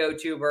 the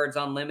 302 Birds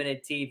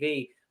Unlimited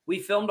TV. We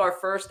filmed our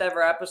first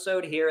ever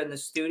episode here in the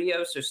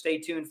studio, so stay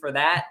tuned for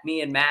that.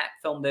 Me and Matt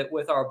filmed it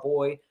with our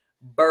boy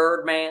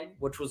Birdman,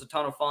 which was a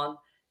ton of fun.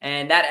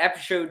 And that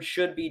episode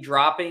should be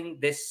dropping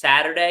this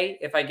Saturday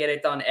if I get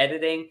it done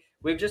editing.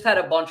 We've just had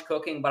a bunch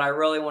cooking, but I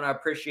really want to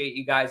appreciate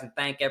you guys and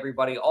thank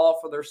everybody all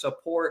for their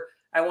support.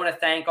 I want to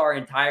thank our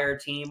entire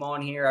team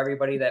on here,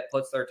 everybody that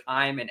puts their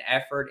time and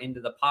effort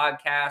into the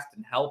podcast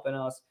and helping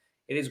us.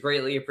 It is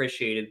greatly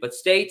appreciated. But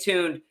stay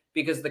tuned,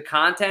 because the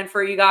content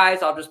for you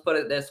guys, I'll just put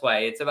it this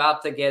way, it's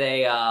about to get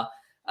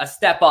a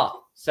step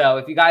up. So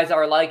if you guys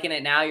are liking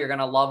it now, you're going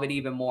to love it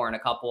even more in a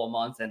couple of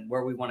months and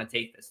where we want to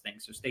take this thing.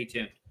 So stay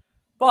tuned.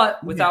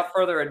 But without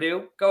further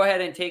ado, go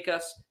ahead and take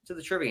us to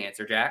the trivia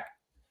answer, Jack.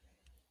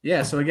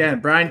 Yeah, so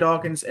again, Brian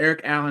Dawkins,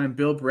 Eric Allen, and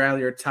Bill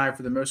Bradley are tied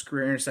for the most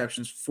career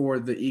interceptions for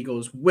the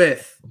Eagles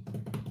with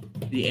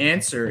the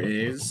answer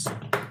is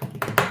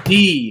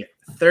D,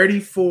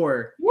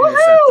 34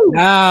 interceptions.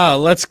 Wow,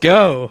 let's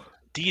go.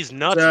 D's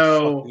nuts, you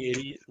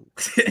fucking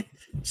idiot.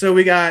 So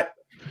we got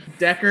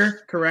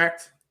Decker,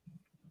 correct.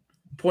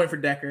 Point for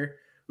Decker.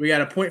 We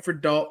got a point for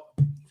Dalt.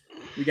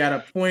 We got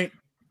a point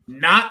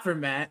not for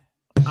Matt.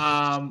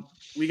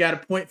 We got a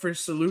point for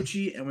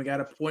Salucci, and we got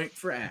a point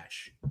for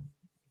Ash.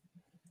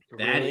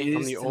 That really? is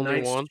I'm the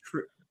only one.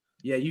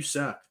 Yeah, you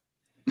suck.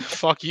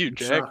 Fuck you,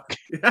 Jack.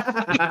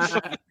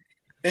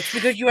 It's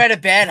because you had a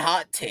bad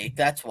hot take.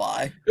 That's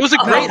why. It was a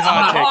great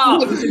hot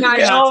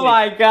take. Oh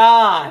my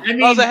god! I mean,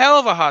 that was a hell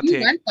of a hot take.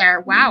 You went there.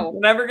 Wow. I'm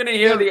never gonna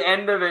hear the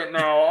end of it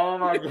now. Oh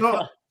my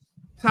god!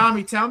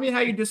 Tommy, tell me how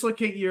you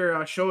dislocate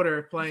your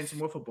shoulder playing some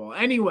wiffle ball.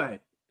 Anyway,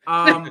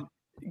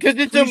 because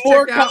it's a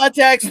more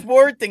contact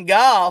sport than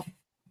golf.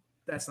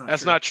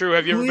 That's not true.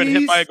 Have you ever been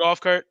hit by a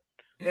golf cart?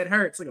 It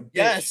hurts like a bitch.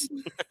 Yes.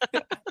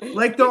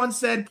 Like Dalton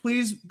said,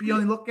 please be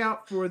on the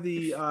lookout for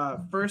the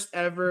first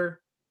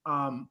ever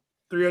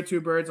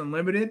 302 Birds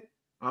Unlimited.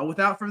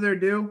 Without further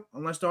ado,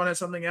 unless Dalton has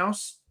something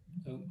else.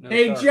 No,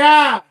 hey, sir.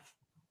 Jack!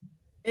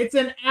 It's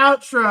an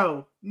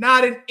outro,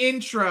 not an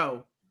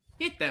intro.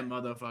 Hit that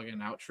motherfucking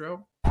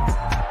outro.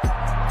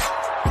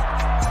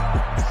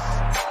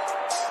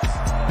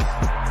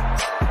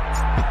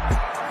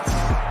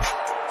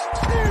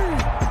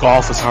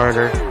 Golf is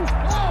harder.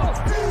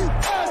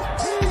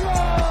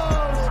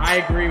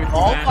 I agree with you.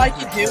 Golf I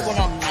can do when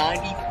I'm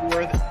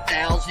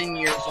 94,000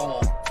 years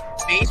old.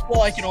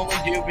 Baseball I can only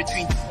do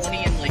between 20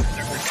 and like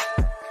 30.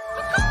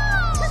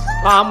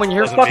 Mom, when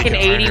you're Doesn't make fucking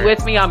it 80 harder.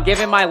 with me, I'm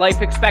giving my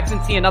life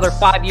expectancy another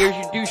 5 years,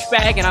 you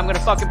douchebag, and I'm gonna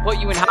fucking put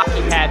you in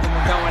hockey pads and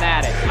we're going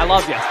at it. I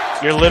love you.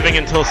 You're living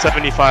until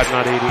 75,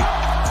 not 80.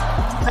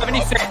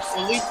 76.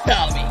 Absolutely,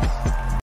 Tommy.